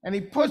 and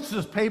he puts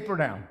his paper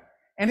down,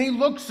 and he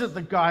looks at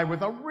the guy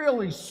with a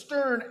really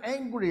stern,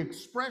 angry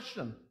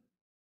expression.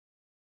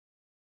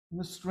 And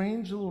the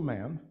strange little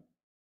man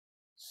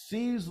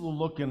sees the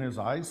look in his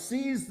eyes,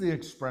 sees the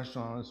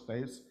expression on his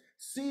face,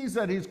 sees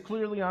that he's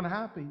clearly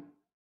unhappy.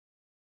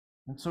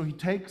 And so he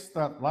takes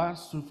that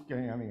last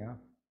sufganiyah,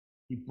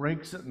 he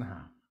breaks it in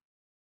half.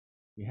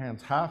 He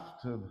hands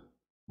half to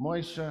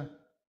Moshe,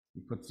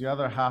 he puts the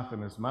other half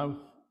in his mouth,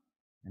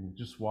 and he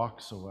just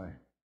walks away.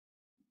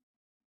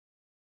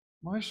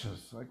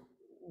 Moshe's like,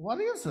 what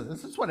is it?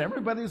 This is what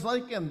everybody's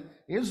like in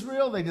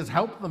Israel? They just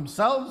help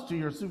themselves to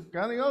your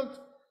sufganiyot?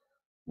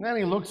 And then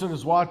he looks at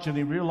his watch and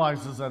he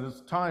realizes that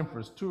it's time for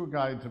his tour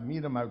guide to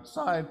meet him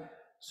outside.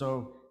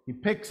 So he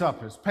picks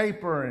up his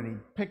paper and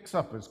he picks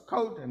up his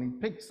coat and he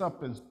picks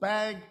up his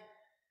bag.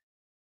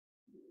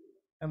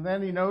 And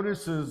then he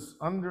notices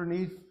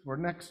underneath, or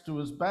next to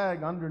his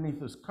bag, underneath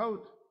his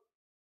coat,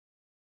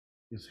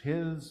 is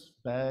his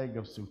bag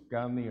of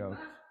sufganiyot.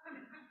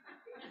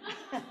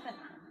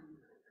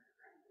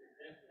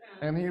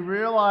 And he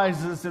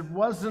realizes it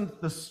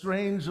wasn't the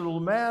strange little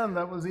man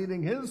that was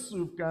eating his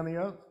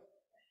sufganiyot.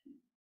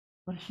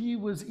 but he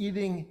was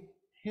eating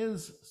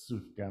his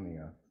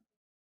sufganiyot.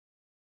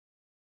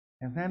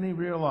 And then he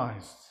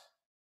realized,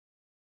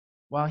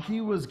 while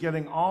he was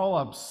getting all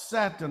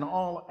upset and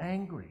all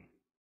angry,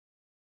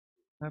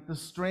 that the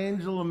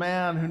strange little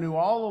man who knew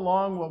all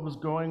along what was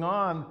going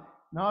on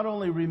not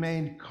only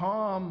remained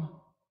calm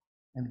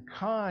and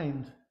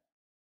kind,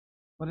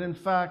 but in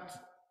fact,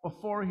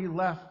 before he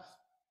left,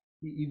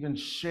 he even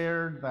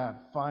shared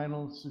that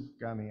final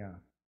sufganiyah.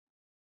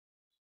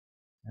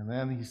 And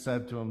then he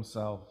said to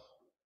himself,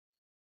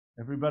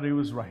 everybody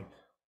was right.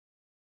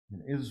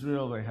 In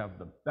Israel, they have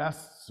the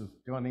best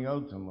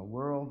sufganiyot in the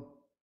world,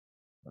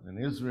 but in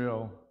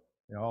Israel,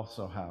 they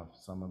also have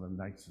some of the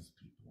nicest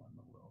people in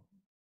the world.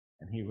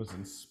 And he was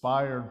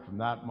inspired from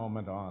that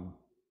moment on.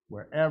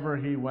 Wherever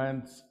he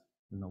went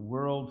in the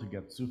world to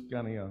get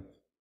sufganiyot,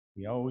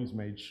 he always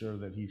made sure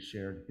that he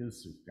shared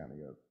his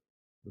sufganiyot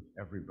with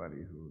everybody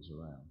who was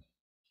around.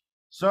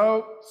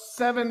 So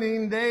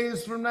 17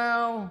 days from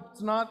now,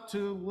 it's not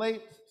too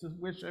late to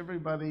wish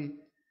everybody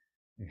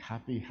a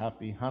happy,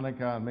 happy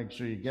Hanukkah, and make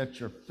sure you get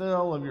your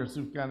fill of your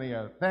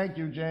sufganiyot. Thank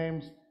you,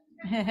 James.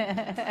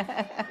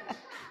 That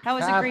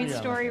was a Happy great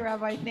story, Hanukkah.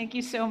 Rabbi. Thank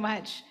you so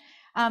much.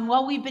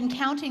 Well, we've been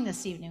counting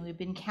this evening. We've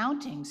been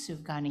counting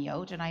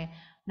sufganiyot, and I'm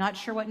not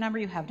sure what number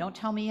you have. Don't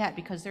tell me yet,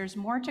 because there's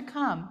more to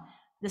come.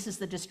 This is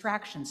the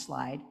distraction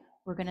slide.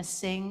 We're going to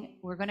sing,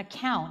 we're going to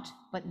count,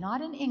 but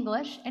not in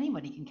English.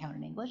 Anybody can count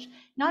in English.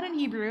 Not in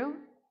Hebrew.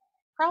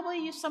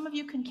 Probably some of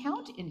you can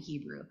count in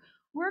Hebrew.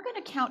 We're going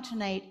to count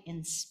tonight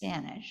in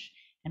Spanish,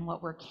 and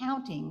what we're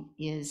counting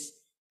is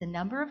the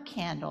number of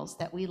candles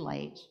that we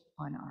light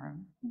on our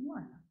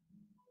menorah.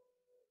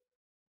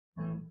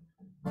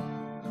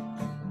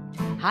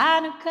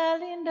 Hanukkah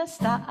linda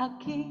está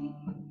aquí,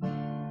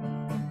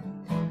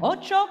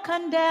 8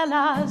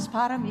 candelas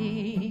para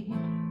mí.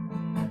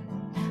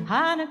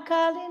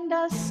 Hanukkah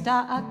linda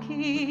está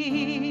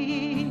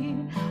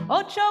aquí,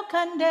 8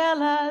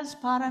 candelas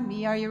para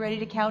mí. Are you ready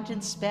to count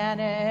in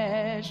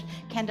Spanish?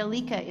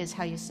 Candelica is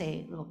how you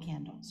say little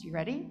candles. You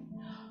ready?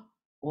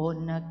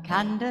 Una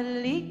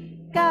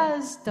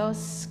candelicas,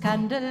 dos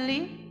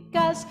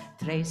candelicas,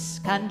 tres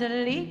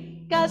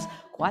candelicas,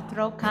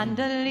 4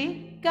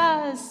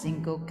 candelicas,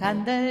 5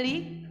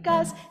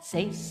 candelicas,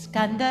 6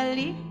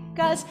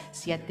 candelicas,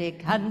 7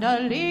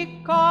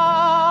 candelicas,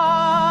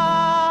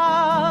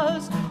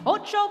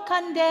 8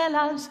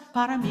 candelas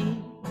para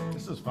mí.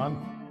 This is fun.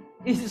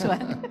 This is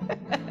fun.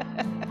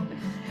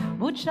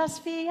 Muchas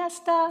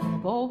fiestas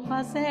vou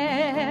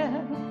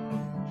fazer,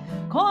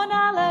 con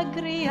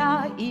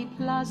alegría y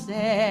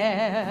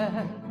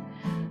placer.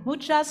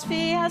 Muchas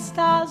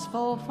fiestas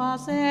vou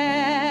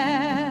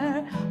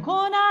fazer,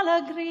 con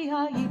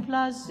alegría y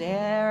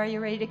placer. Are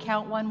you ready to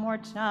count one more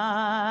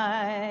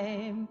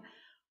time?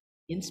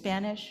 In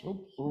Spanish?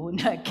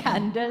 Una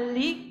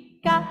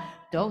candelica,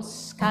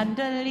 dos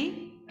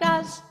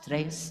candelicas,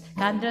 tres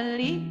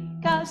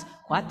candelicas,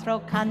 4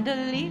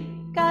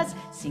 candelicas,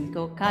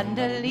 5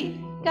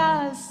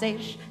 candelicas,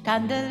 6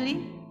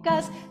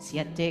 candelicas,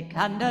 7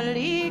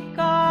 candelicas,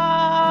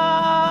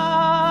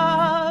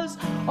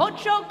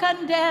 8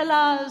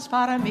 candelas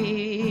para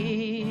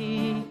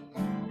mí.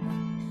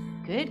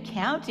 Good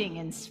counting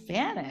in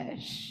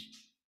Spanish.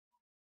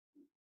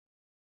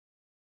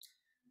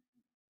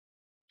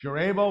 If you're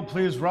able,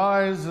 please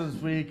rise as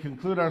we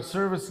conclude our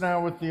service now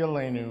with the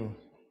Aleinu.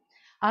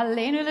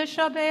 Aleinu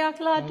l'shabeach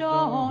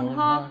l'adon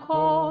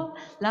hakol,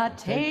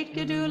 לתת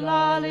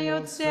גדולה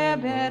ליוצר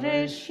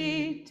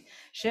בראשית,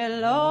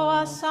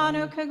 שלא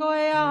עשנו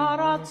כגויי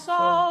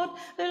הארצות,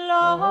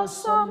 ולא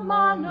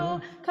שמנו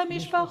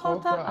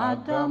כמשפחות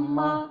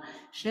האדמה,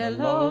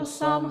 שלא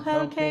שם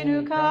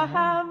חלקנו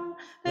כהם,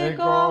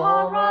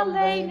 וגור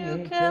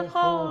עלינו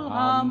ככל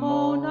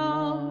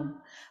המונם.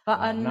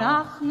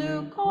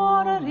 ואנחנו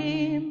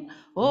קוראים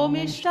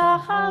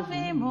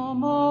ומשתחווים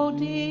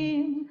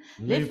ומודים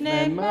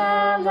לפני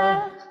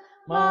מלך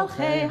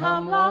מלכי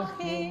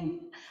המלכים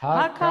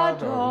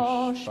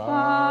הקדוש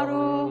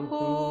ברוך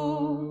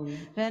הוא.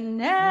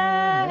 ונאמר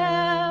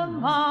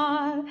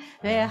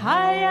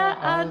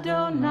והיה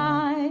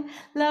אדוני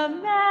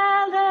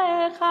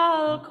למלך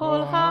על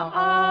כל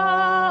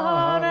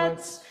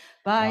הארץ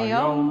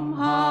ביום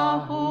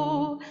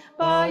ההוא,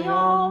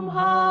 ביום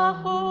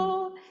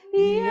ההוא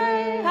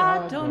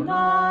יהיה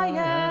אדוני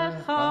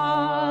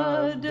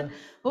אחד,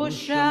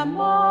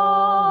 ושמו,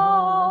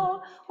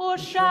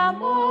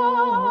 ושמו,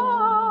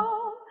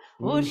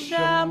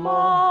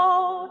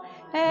 ושמו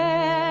אחד.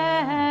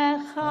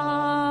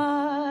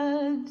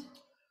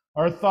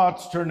 Our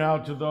thoughts turn now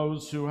to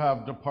those who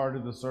have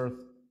departed this earth,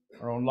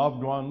 our own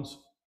loved ones,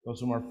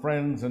 those whom our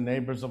friends and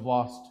neighbors have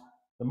lost,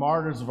 the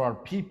martyrs of our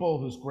people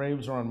whose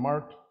graves are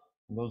unmarked,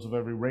 and those of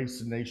every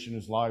race and nation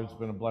whose lives have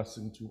been a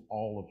blessing to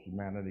all of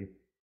humanity.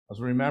 As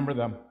we remember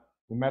them,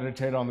 we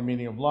meditate on the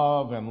meaning of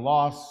love and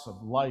loss,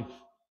 of life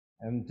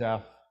and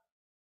death.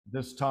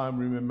 This time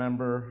we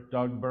remember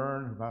Doug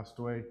Byrne, who passed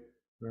away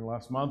during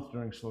last month,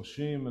 during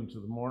Shloshim, and to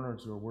the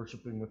mourners who are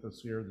worshiping with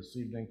us here this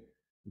evening,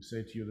 we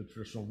say to you the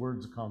traditional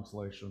words of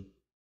consolation.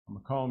 May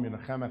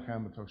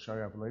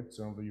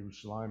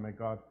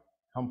God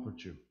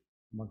comfort you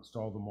amongst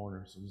all the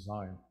mourners of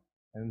Zion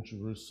and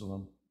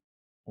Jerusalem.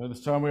 And at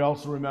this time, we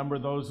also remember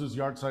those whose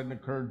yahrzeit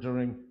occurred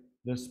during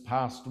this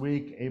past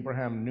week: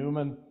 Abraham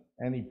Newman,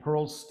 Annie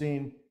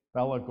Pearlstein,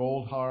 Bella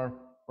Goldhar,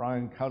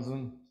 Brian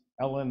Cousin,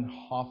 Ellen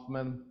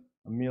Hoffman,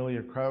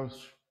 Amelia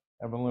Krauss,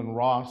 Evelyn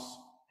Ross,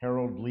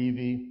 Harold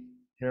Levy,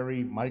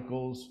 Harry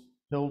Michaels,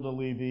 Hilda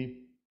Levy,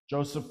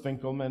 Joseph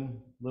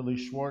Finkelman, Lily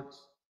Schwartz,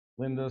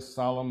 Linda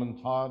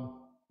Solomon Todd,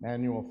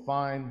 Manuel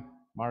Fine,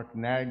 Mark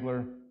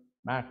Nagler,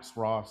 Max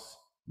Ross,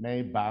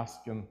 May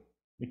Baskin,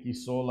 Nikki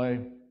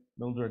Soleil,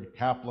 Mildred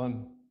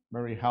Kaplan,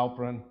 Murray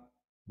Halprin,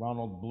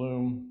 Ronald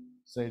Bloom,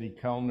 Sadie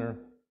Kellner,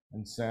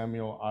 and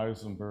Samuel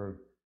Eisenberg.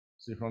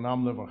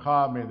 Zichronam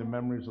Levacha, may the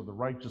memories of the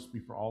righteous be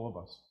for all of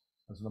us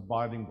as an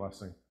abiding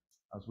blessing,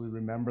 as we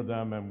remember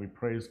them and we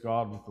praise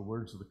God with the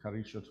words of the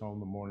Kaddish Tone,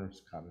 the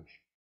mourner's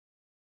Kaddish.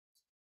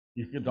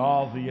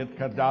 Yikadal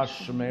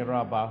v'yitkadash shemei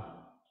Rabbah,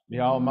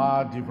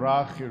 v'alma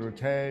divrach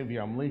chirutei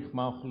v'yamlich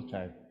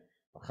malchutei,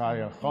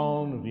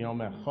 v'chayachon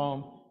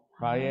v'yomechon,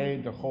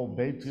 chaye dechol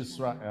Beit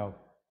Yisrael,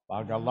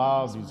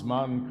 v'agala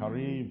v'zman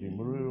kariv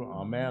v'imru,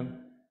 amen.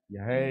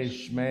 Yehei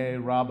shmei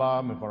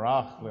Rabbah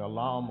mevarach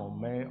le'olam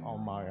omei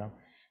omaya,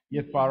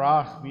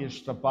 yitbarach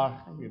v'yishtabach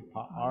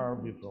v'yitpa'ar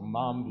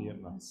v'yitromam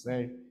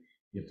v'yitnaseh,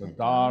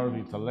 yitadar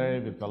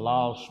v'yitaleh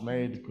v'yitalal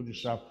shmei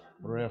d'kudushav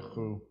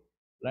v'rechu,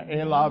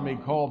 La'ela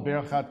mikol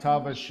birchata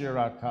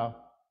v'shirata,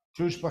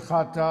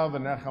 tushbachata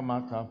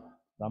v'nechamata,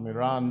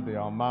 damiran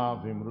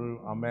v'alma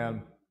v'imru,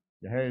 amen.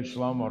 Yehei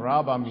Shlomo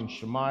Rabba min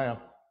Shemaya,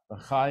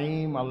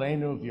 v'chaim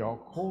aleinu v'yal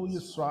kol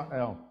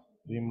Yisrael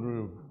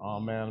v'imru,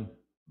 amen.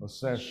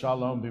 Oseh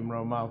shalom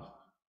v'imromav,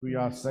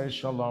 v'yaseh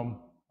shalom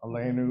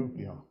aleinu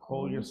v'yal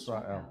kol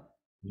Yisrael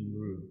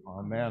v'imru,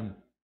 amen.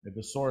 May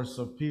the source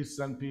of peace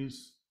send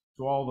peace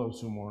to all those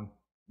who mourn,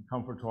 and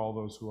comfort to all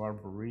those who are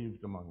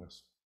bereaved among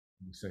us.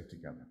 We say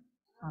together.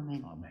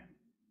 Amen. Amen.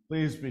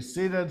 Please be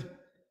seated,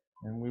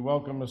 and we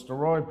welcome Mr.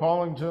 Roy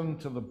Paulington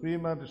to the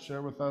Bema to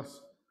share with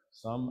us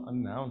some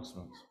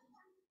announcements.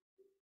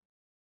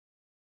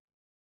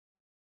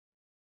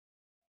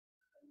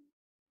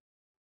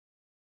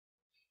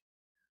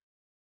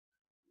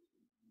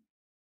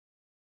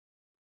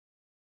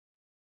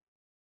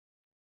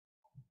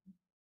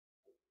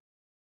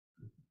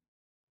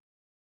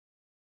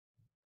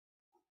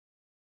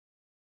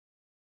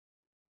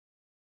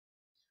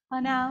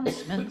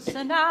 Announcements,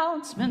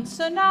 announcements,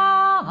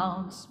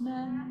 announcements.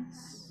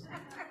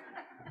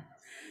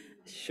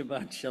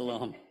 Shabbat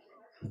Shalom.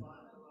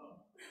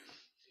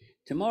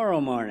 Tomorrow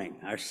morning,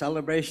 our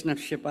celebration of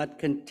Shabbat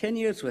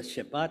continues with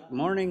Shabbat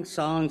morning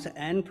songs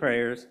and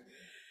prayers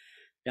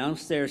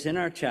downstairs in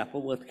our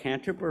chapel with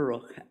Cantor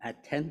Baruch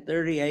at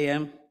 10:30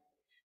 a.m.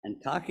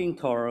 and Talking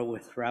Torah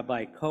with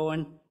Rabbi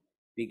Cohen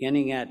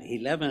beginning at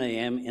 11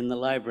 a.m. in the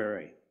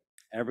library.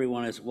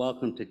 Everyone is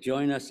welcome to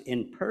join us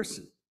in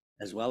person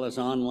as well as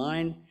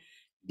online.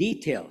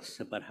 Details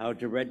about how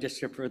to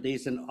register for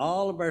these and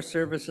all of our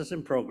services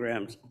and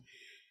programs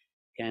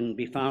can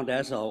be found,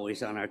 as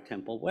always, on our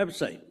temple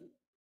website.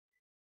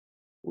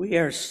 We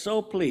are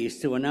so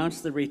pleased to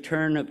announce the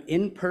return of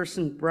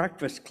In-Person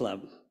Breakfast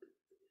Club,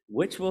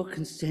 which will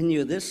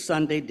continue this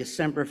Sunday,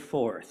 December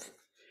 4th.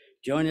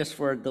 Join us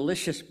for a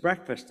delicious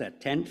breakfast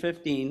at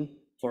 10:15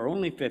 for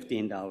only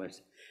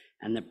 $15,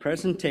 and the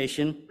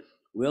presentation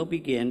will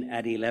begin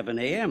at 11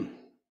 a.m.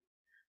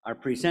 Our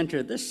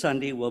presenter this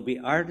Sunday will be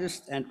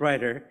artist and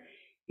writer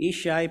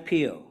Ishai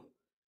Pio.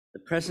 The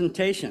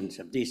presentations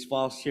of these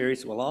fall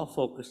series will all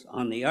focus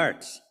on the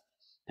arts.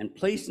 And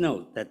please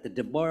note that the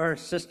Deborah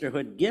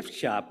Sisterhood gift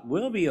shop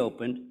will be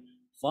opened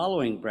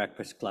following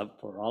Breakfast Club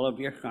for all of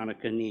your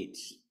Hanukkah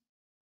needs.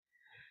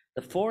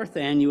 The 4th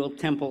annual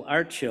Temple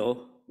Art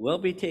Show will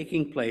be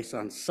taking place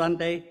on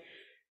Sunday,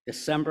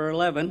 December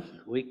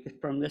 11th, a week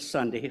from this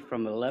Sunday,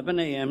 from 11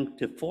 a.m.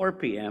 to 4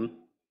 p.m.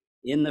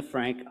 in the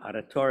Frank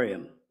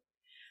Auditorium.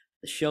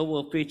 The show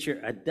will feature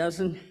a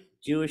dozen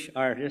Jewish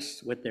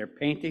artists with their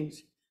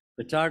paintings,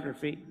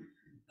 photography,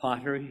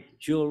 pottery,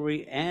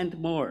 jewelry, and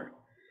more.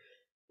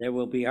 There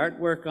will be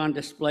artwork on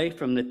display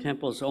from the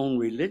temple's own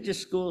religious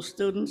school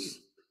students,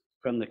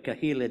 from the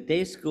Kahila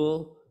Day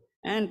School,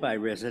 and by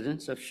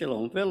residents of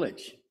Shalom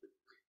Village.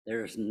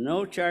 There is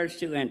no charge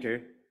to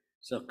enter,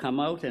 so come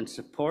out and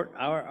support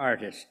our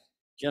artists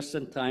just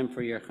in time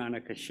for your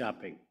Hanukkah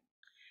shopping.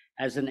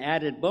 As an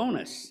added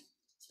bonus,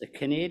 the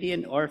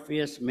Canadian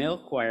Orpheus Male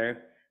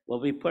Choir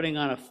will be putting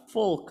on a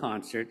full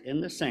concert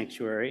in the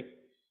sanctuary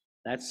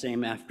that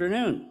same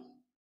afternoon.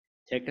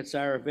 Tickets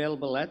are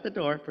available at the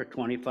door for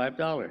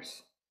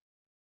 $25.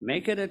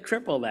 Make it a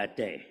triple that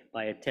day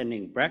by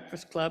attending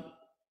Breakfast Club,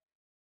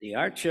 the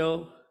art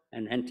show,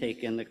 and then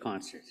take in the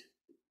concert.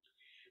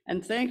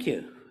 And thank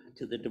you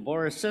to the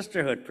Deborah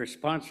Sisterhood for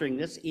sponsoring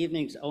this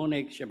evening's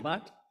Oneg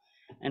Shabbat,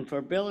 and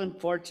for Bill and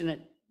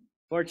Fortunate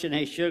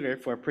Sugar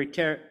for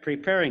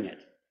preparing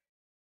it.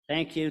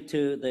 Thank you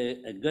to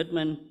the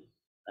Goodman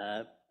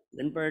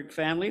Lindbergh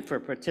family for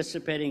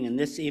participating in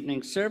this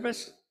evening's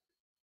service.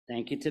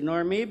 Thank you to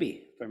Norm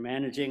Eby for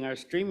managing our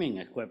streaming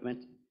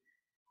equipment,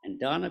 and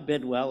Donna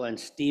Bidwell and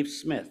Steve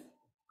Smith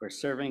for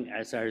serving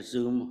as our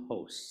Zoom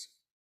hosts.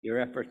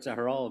 Your efforts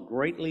are all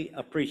greatly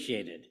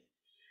appreciated.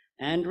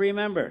 And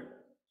remember,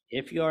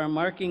 if you are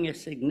marking a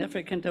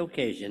significant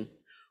occasion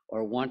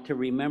or want to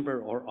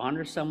remember or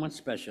honor someone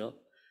special,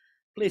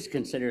 please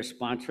consider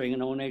sponsoring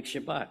an Oneg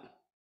Shabbat.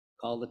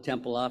 Call the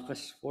temple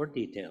office for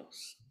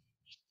details.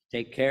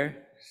 Take care,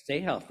 stay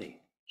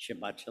healthy.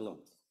 Shabbat Shalom.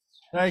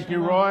 Thank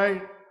you,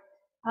 Roy.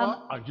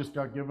 Well, I just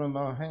got given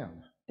the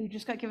hand. You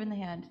just got given the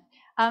hand.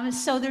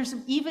 So there's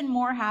even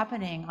more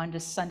happening on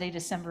just Sunday,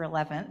 December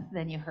 11th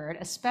than you heard,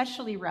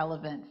 especially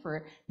relevant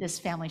for this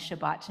family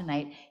Shabbat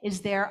tonight, is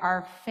there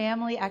are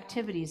family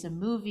activities, a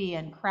movie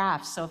and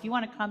crafts. So if you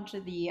want to come to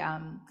the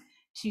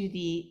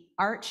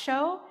art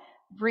show,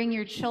 bring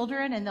your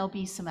children and there'll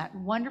be some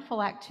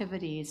wonderful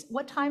activities.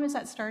 What time is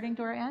that starting,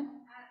 Dora Ann?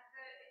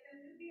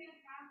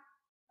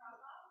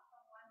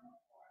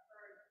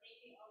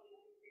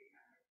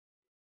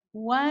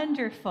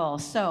 Wonderful.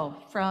 So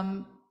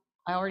from,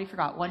 I already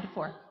forgot, 1 to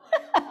 4.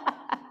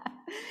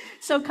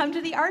 So come to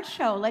the art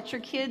show. Let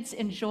your kids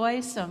enjoy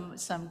some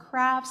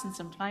crafts and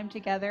some time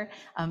together,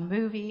 a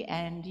movie,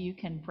 and you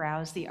can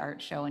browse the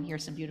art show and hear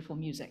some beautiful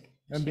music.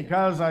 And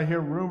because I hear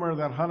rumor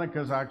that Hanukkah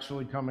is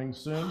actually coming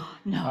soon,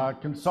 No.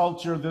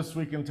 consult your This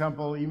Week in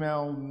Temple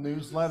email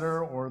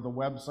newsletter or the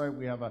website.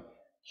 We have a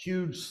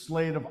huge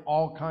slate of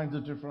all kinds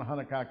of different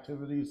Hanukkah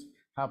activities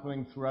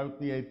happening throughout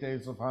the 8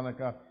 days of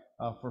Hanukkah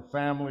for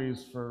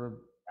families,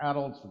 for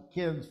adults, for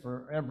kids,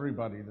 for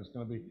everybody. There's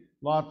going to be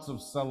lots of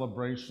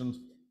celebrations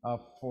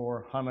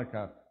for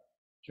Hanukkah.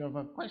 Do you have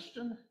a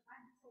question?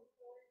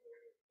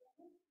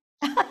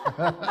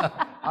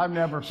 I'm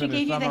never She finished.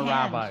 gave you I'm the a hand.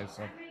 rabbi,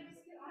 so. I'm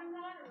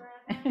not a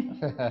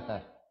rabbi.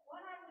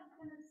 What I was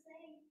going to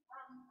say,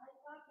 I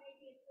thought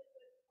maybe it's a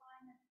good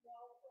time if you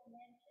also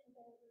mentioned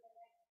over the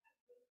next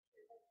 2 weeks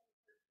you're looking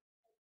for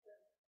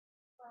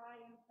fry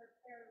and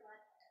prepare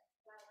lunch.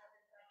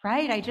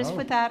 Right, I just Oh.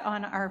 put that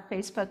on our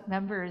Facebook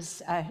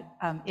members.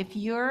 If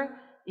you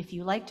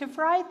like to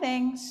fry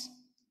things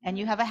and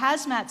you have a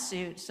hazmat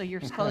suit so your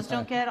clothes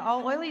don't get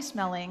all oily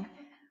smelling,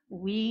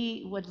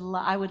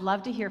 I would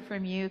love to hear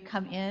from you.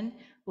 Come in,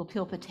 we'll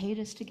peel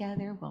potatoes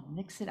together, we'll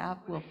mix it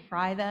up, we'll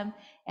fry them,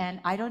 and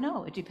I don't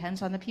know, it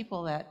depends on the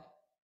people that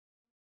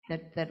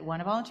want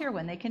to volunteer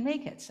when they can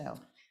make it. So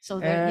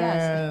there,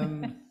 yes.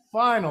 And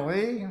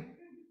finally,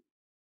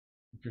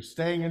 if you're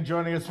staying and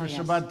joining us for yes.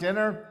 Shabbat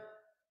dinner,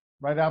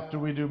 right after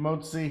we do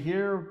motzi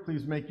here,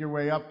 please make your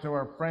way up to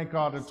our Frank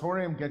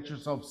Auditorium, get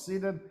yourself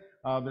seated.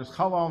 There's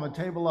challah on the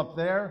table up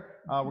there.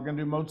 We're going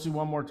to do motzi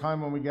one more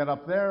time when we get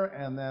up there,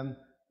 and then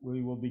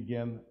we will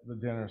begin the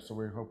dinner. So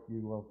we hope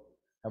you will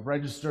have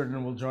registered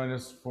and will join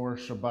us for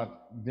Shabbat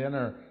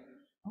dinner.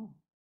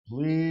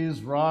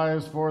 Please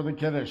rise for the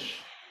Kiddush.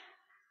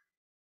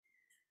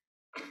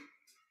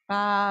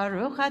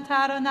 Baruch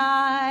atah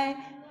Adonai,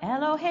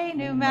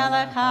 Eloheinu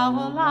melech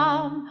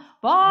haolam,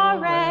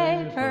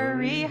 borei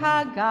peri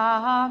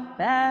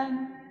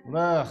hagafen.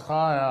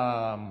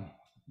 L'chaim.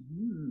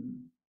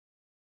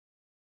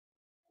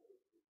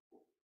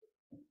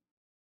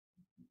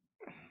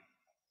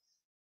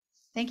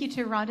 Thank you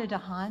to Rhonda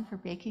Dahan for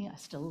baking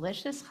us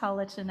delicious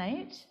challah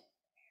tonight.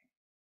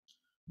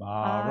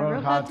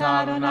 Baruch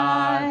atah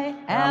Adonai,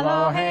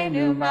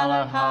 Eloheinu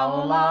melech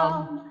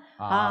haolam,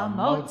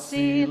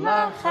 hamotzi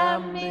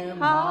lachem min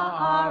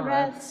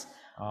haaretz.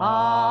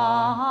 Amen.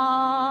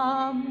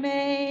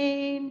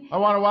 I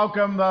want to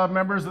welcome the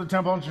members of the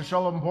Temple Anshe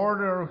Sholom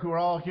board who are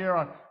all here.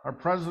 Our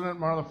president,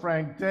 Marla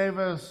Frank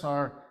Davis,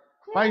 our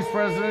vice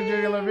president,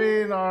 Judy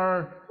Levine,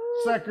 our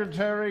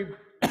secretary,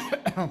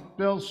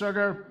 Bill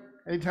Sugar,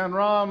 Eitan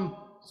Ram,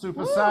 Supa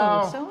Woo,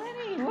 Sao. so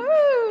many.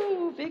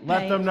 Woo, big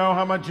Let night. them know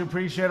how much you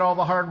appreciate all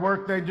the hard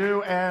work they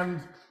do.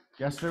 And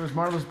yesterday was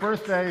Marla's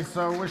birthday,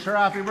 so wish her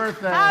happy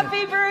birthday.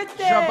 Happy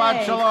birthday.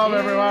 Shabbat Shalom, to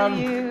everyone.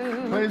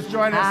 you. Please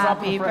join us up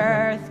Happy for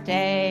Franklin.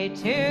 birthday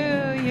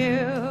to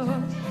you.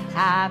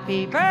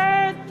 Happy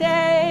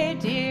birthday,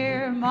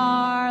 dear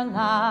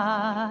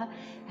Marla.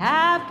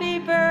 Happy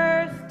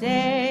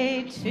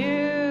birthday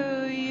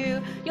to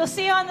you. You'll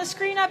see on the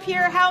screen up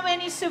here how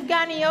many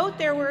Sufganiot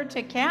there were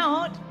to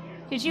count.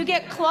 Did you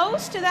get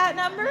close to that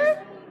number?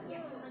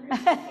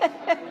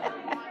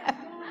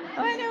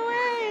 Went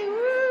away.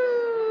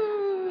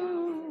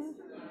 Woo.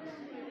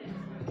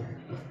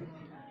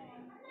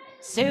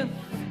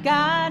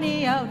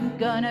 Sufganiot,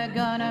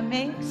 gonna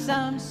make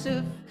some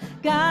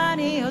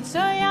Sufganiot, so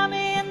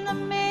yummy in the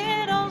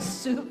middle.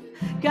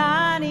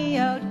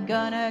 Sufganiot,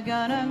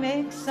 gonna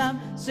make some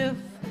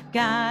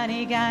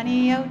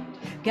Sufganiot,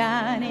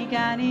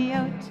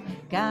 Ganiot,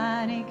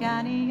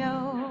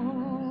 Ganiot.